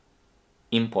 5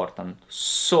 important,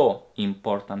 so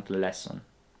important lessons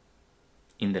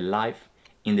in the life,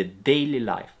 in the daily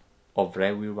life of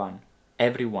every one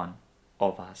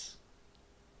of us.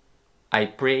 I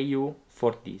pray you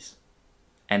for this,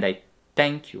 and I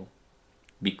thank you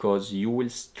because you will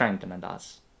strengthen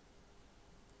us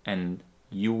and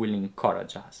you will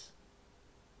encourage us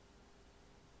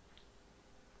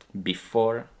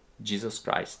before Jesus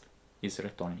Christ is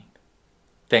returning.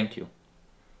 Thank you.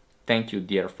 Thank you,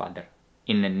 dear Father.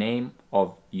 In the name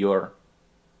of your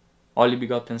only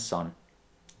begotten Son,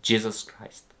 Jesus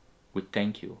Christ, we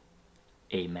thank you.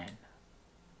 Amen.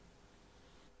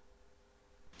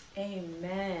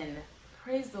 Amen.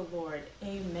 Praise the Lord.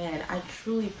 Amen. I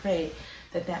truly pray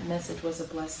that that message was a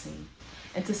blessing.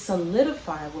 And to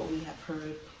solidify what we have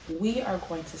heard, we are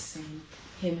going to sing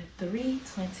hymn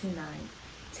 329.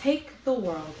 Take the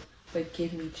world, but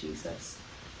give me Jesus.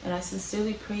 And I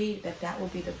sincerely pray that that will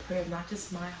be the prayer of not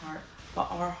just my heart, but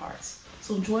our hearts.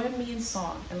 So join me in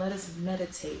song and let us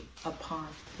meditate upon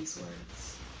these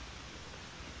words.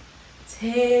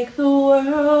 Take the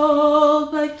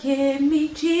world, but give me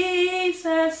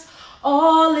Jesus.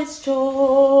 All its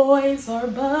joys are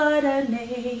but a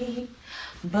name,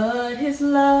 but his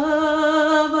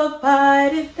love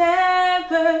abideth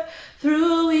ever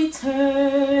through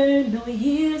eternal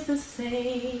years the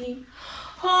same.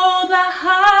 Oh, the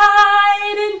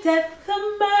height and depth of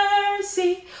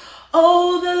mercy.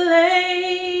 Oh, the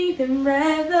length and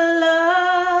breadth of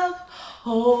love.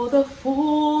 Oh, the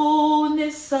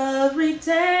fullness of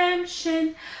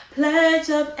redemption. Pledge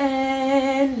of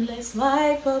endless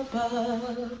life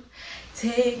above.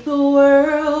 Take the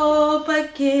world,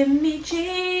 but give me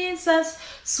Jesus,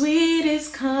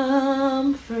 sweetest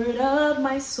comfort of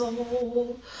my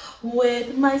soul.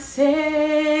 With my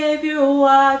Savior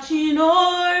watching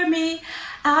o'er me,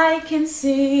 I can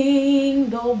sing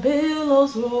though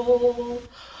billows roll.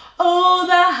 Oh,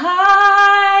 the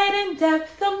height and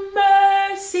depth of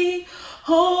mercy.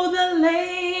 Oh, the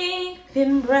length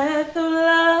and breadth of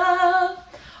love.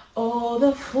 Oh,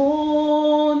 the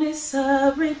fullness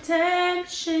of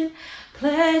redemption,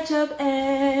 pledge of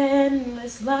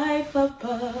endless life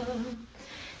above.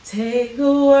 Take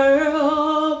the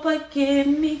world, but give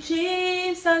me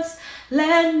Jesus.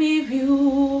 Let me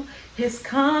view his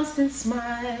constant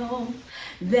smile.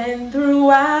 Then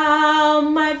throughout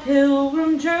my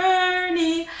pilgrim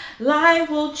journey, life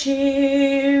will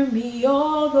cheer me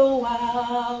all the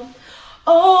while.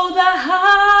 Oh, the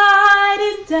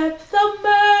height and depth of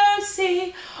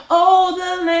mercy. Oh,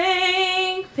 the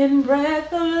length and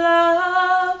breadth of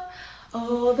love.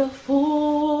 Oh, the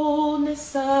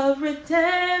fullness of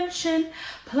redemption,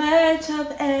 pledge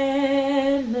of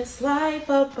endless life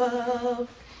above.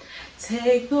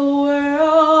 Take the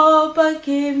world, but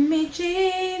give me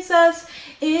Jesus.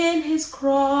 In his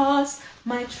cross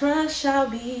my trust shall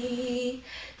be,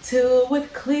 till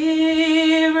with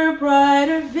clearer,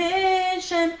 brighter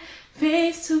vision,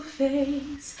 face to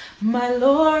face, my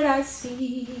Lord I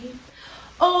see.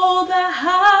 Oh, the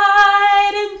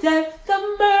height and depth of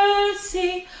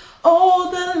mercy. Oh,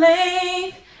 the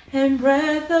length and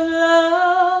breadth of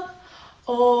love.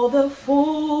 Oh, the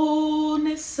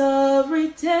fullness of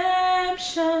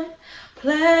redemption,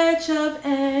 pledge of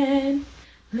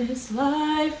endless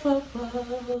life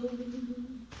above.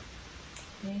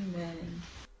 Amen.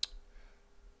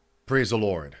 Praise the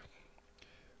Lord.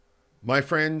 My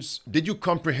friends, did you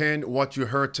comprehend what you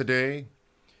heard today?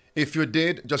 If you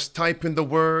did, just type in the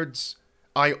words,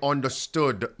 I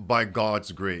understood by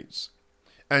God's grace.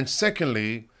 And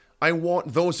secondly, I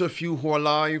want those of you who are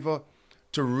live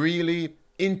to really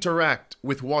interact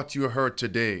with what you heard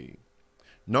today.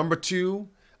 Number two,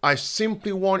 I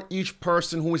simply want each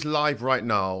person who is live right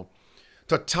now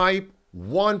to type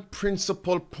one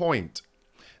principal point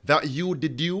that you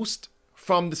deduced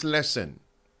from this lesson.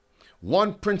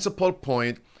 One principal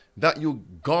point that you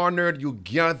garnered, you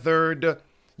gathered,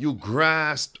 you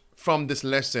grasped from this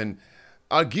lesson.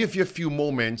 I'll give you a few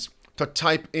moments to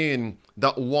type in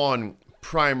that one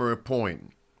primary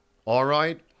point. All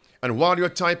right? And while you're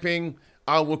typing,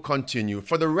 I will continue.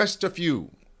 For the rest of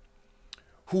you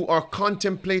who are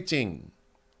contemplating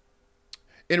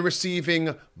in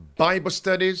receiving Bible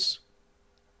studies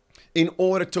in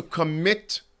order to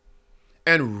commit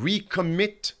and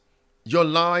recommit your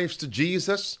lives to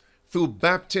Jesus through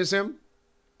baptism,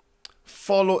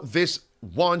 follow this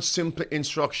one simple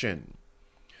instruction.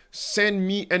 Send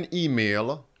me an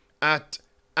email at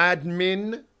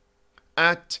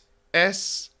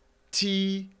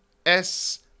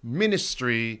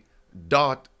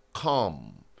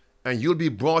admin@stsministry.com, and you'll be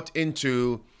brought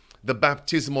into the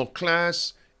baptismal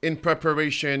class in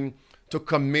preparation to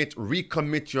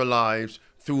recommit your lives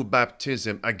through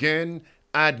baptism. Again,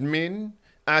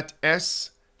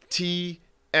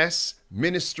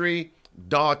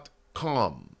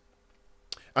 admin@stsministry.com.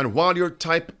 And while you're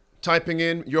typing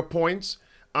in your points,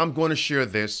 I'm going to share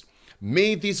this.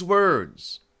 May these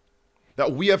words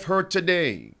that we have heard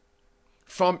today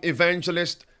from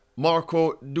Evangelist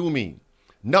Marco Dumi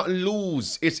not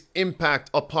lose its impact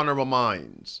upon our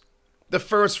minds. The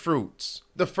first fruits,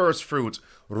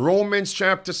 Romans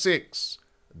chapter 6.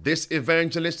 This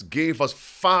evangelist gave us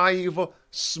 5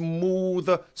 smooth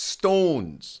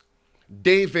stones.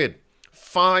 David,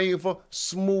 5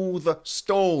 smooth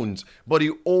stones, but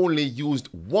he only used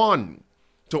 1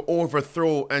 to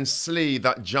overthrow and slay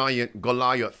that giant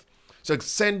Goliath. So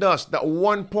send us that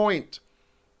one point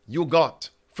you got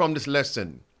from this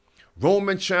lesson.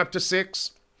 Romans chapter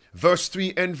 6, verse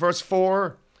 3 and verse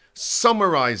 4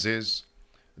 summarizes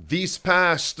these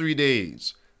past 3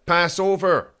 days.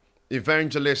 Passover,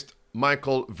 Evangelist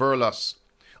Michael Verlas.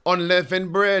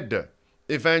 Unleavened bread,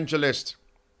 Evangelist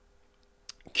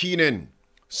Keenan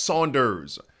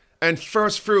Saunders. And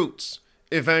first fruits,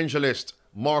 Evangelist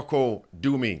Marco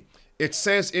Dumi. It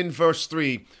says in verse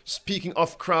 3, speaking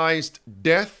of Christ's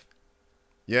death,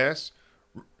 yes,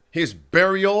 his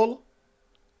burial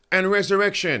and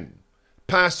resurrection.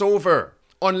 Passover,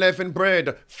 unleavened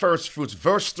bread, first fruits.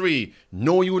 Verse 3,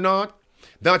 know you not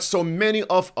that so many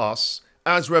of us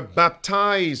as were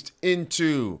baptized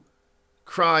into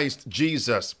Christ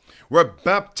Jesus were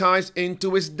baptized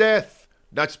into his death?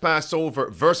 That's Passover.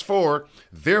 Verse 4,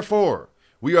 therefore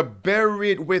we are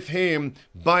buried with him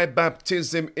by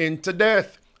baptism into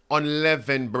death,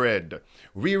 unleavened bread.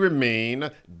 We remain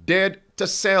dead to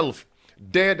self,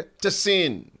 dead to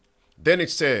sin. Then it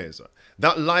says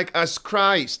that like as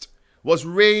Christ was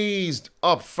raised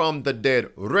up from the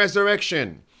dead,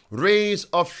 resurrection, raised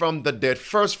up from the dead,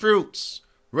 first fruits,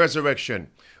 resurrection,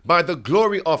 by the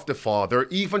glory of the Father,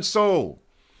 even so,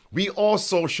 we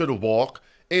also should walk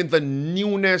in the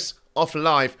newness of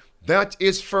life. That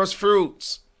is first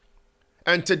fruits.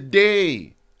 And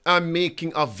today, I'm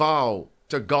making a vow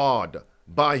to God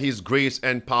by his grace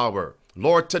and power.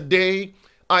 Lord, today,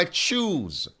 I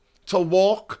choose to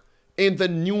walk in the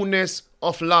newness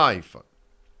of life.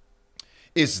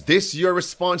 Is this your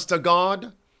response to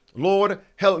God? Lord,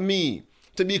 help me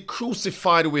to be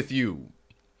crucified with you,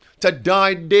 to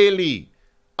die daily,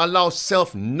 allow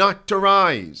self not to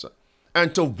rise,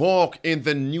 and to walk in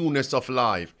the newness of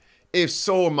life. If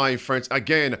so, my friends,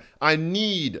 again, I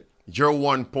need your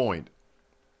 1 point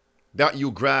that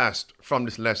you grasped from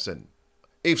this lesson.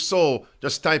 If so,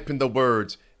 just type in the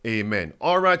words, amen.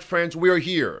 All right, friends, we are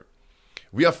here.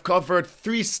 We have covered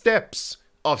 3 steps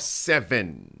of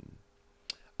 7.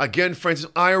 Again, friends,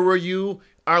 if I were you,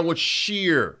 I would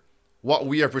share what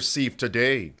we have received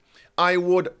today. I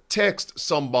would text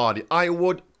somebody. I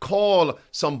would call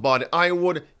somebody. I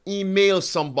would email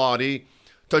somebody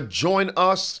to join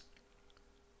us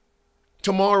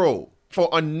tomorrow for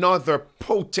another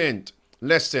potent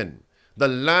lesson. The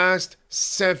last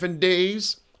 7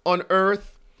 days on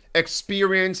earth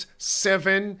experience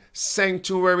 7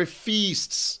 sanctuary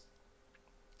feasts.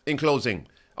 In closing,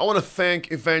 I want to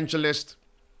thank Evangelist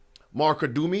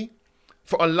Dumi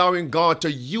for allowing God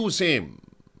to use him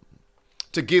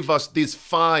to give us these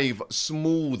 5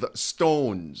 smooth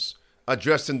stones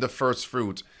addressing the first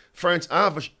fruit. Friends, I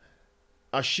have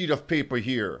a sheet of paper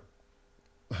here.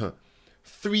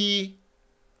 3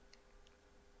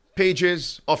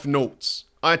 pages of notes.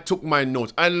 I took my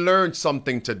notes. I learned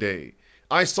something today.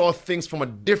 I saw things from a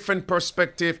different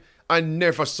perspective I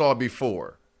never saw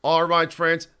before. All right,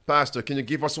 friends. Pastor, can you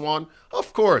give us one?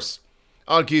 Of course,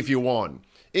 I'll give you one.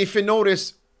 If you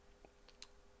notice,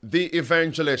 the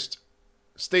evangelist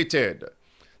stated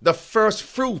the first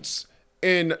fruits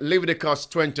in Leviticus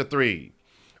 23,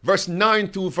 verse 9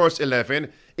 through verse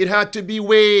 11, it had to be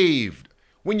waved.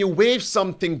 When you wave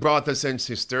something, brothers and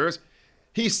sisters,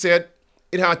 he said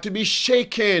it had to be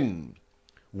shaken.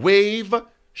 Wave,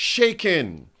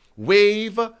 shaken.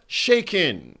 Wave,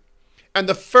 shaken. And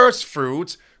the first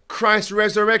fruits, Christ's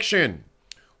resurrection.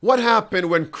 What happened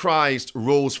when Christ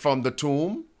rose from the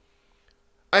tomb?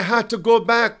 I had to go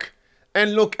back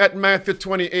and look at Matthew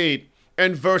 28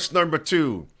 and verse number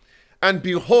 2. And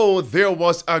behold, there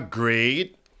was a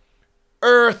great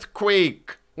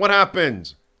earthquake. What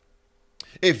happens?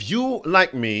 If you,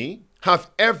 like me,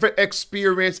 have ever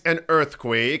experienced an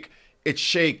earthquake, it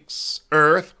shakes.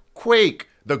 Earthquake.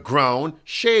 The ground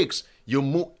shakes. You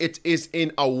move. It is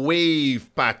in a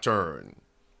wave pattern.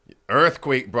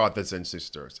 Earthquake, brothers and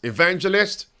sisters.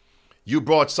 Evangelist, you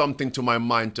brought something to my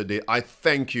mind today. I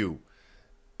thank you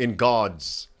in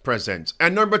God's presence.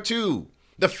 And number 2,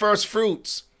 the first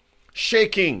fruits.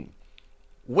 Shaking.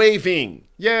 Waving.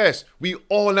 Yes, we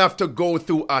all have to go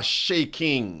through a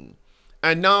shaking.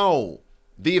 And now,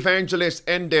 the evangelist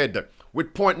ended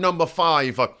with point number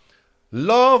 5.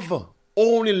 Love,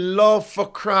 only love for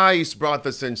Christ,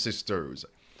 brothers and sisters,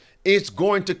 is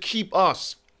going to keep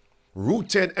us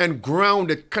rooted and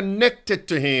grounded, connected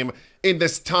to him in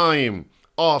this time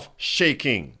of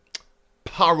shaking.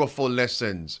 Powerful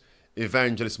lessons,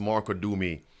 Evangelist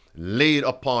Dumi laid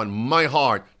upon my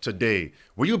heart today.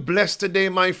 Were you blessed today,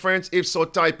 my friends? If so,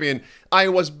 type in, I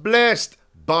was blessed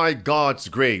by God's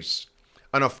grace.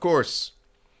 And of course,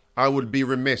 I would be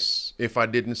remiss if I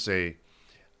didn't say,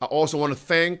 I also want to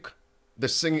thank the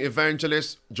singing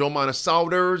evangelist, Jomanha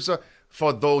Sowders,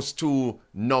 for those 2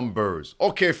 numbers.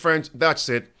 Okay, friends, that's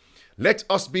it. Let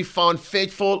us be found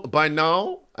faithful by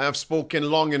now. I have spoken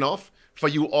long enough for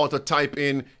you all to type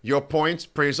in your points.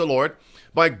 Praise the Lord.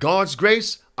 By God's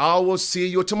grace, I will see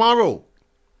you tomorrow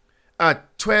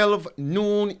at 12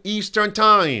 noon Eastern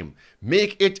time.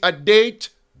 Make it a date.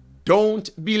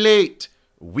 Don't be late.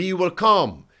 We will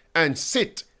come and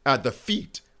sit at the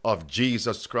feet of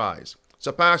Jesus Christ.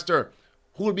 So, Pastor,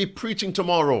 who will be preaching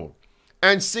tomorrow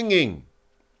and singing?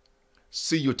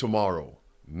 See you tomorrow.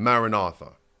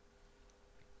 Maranatha.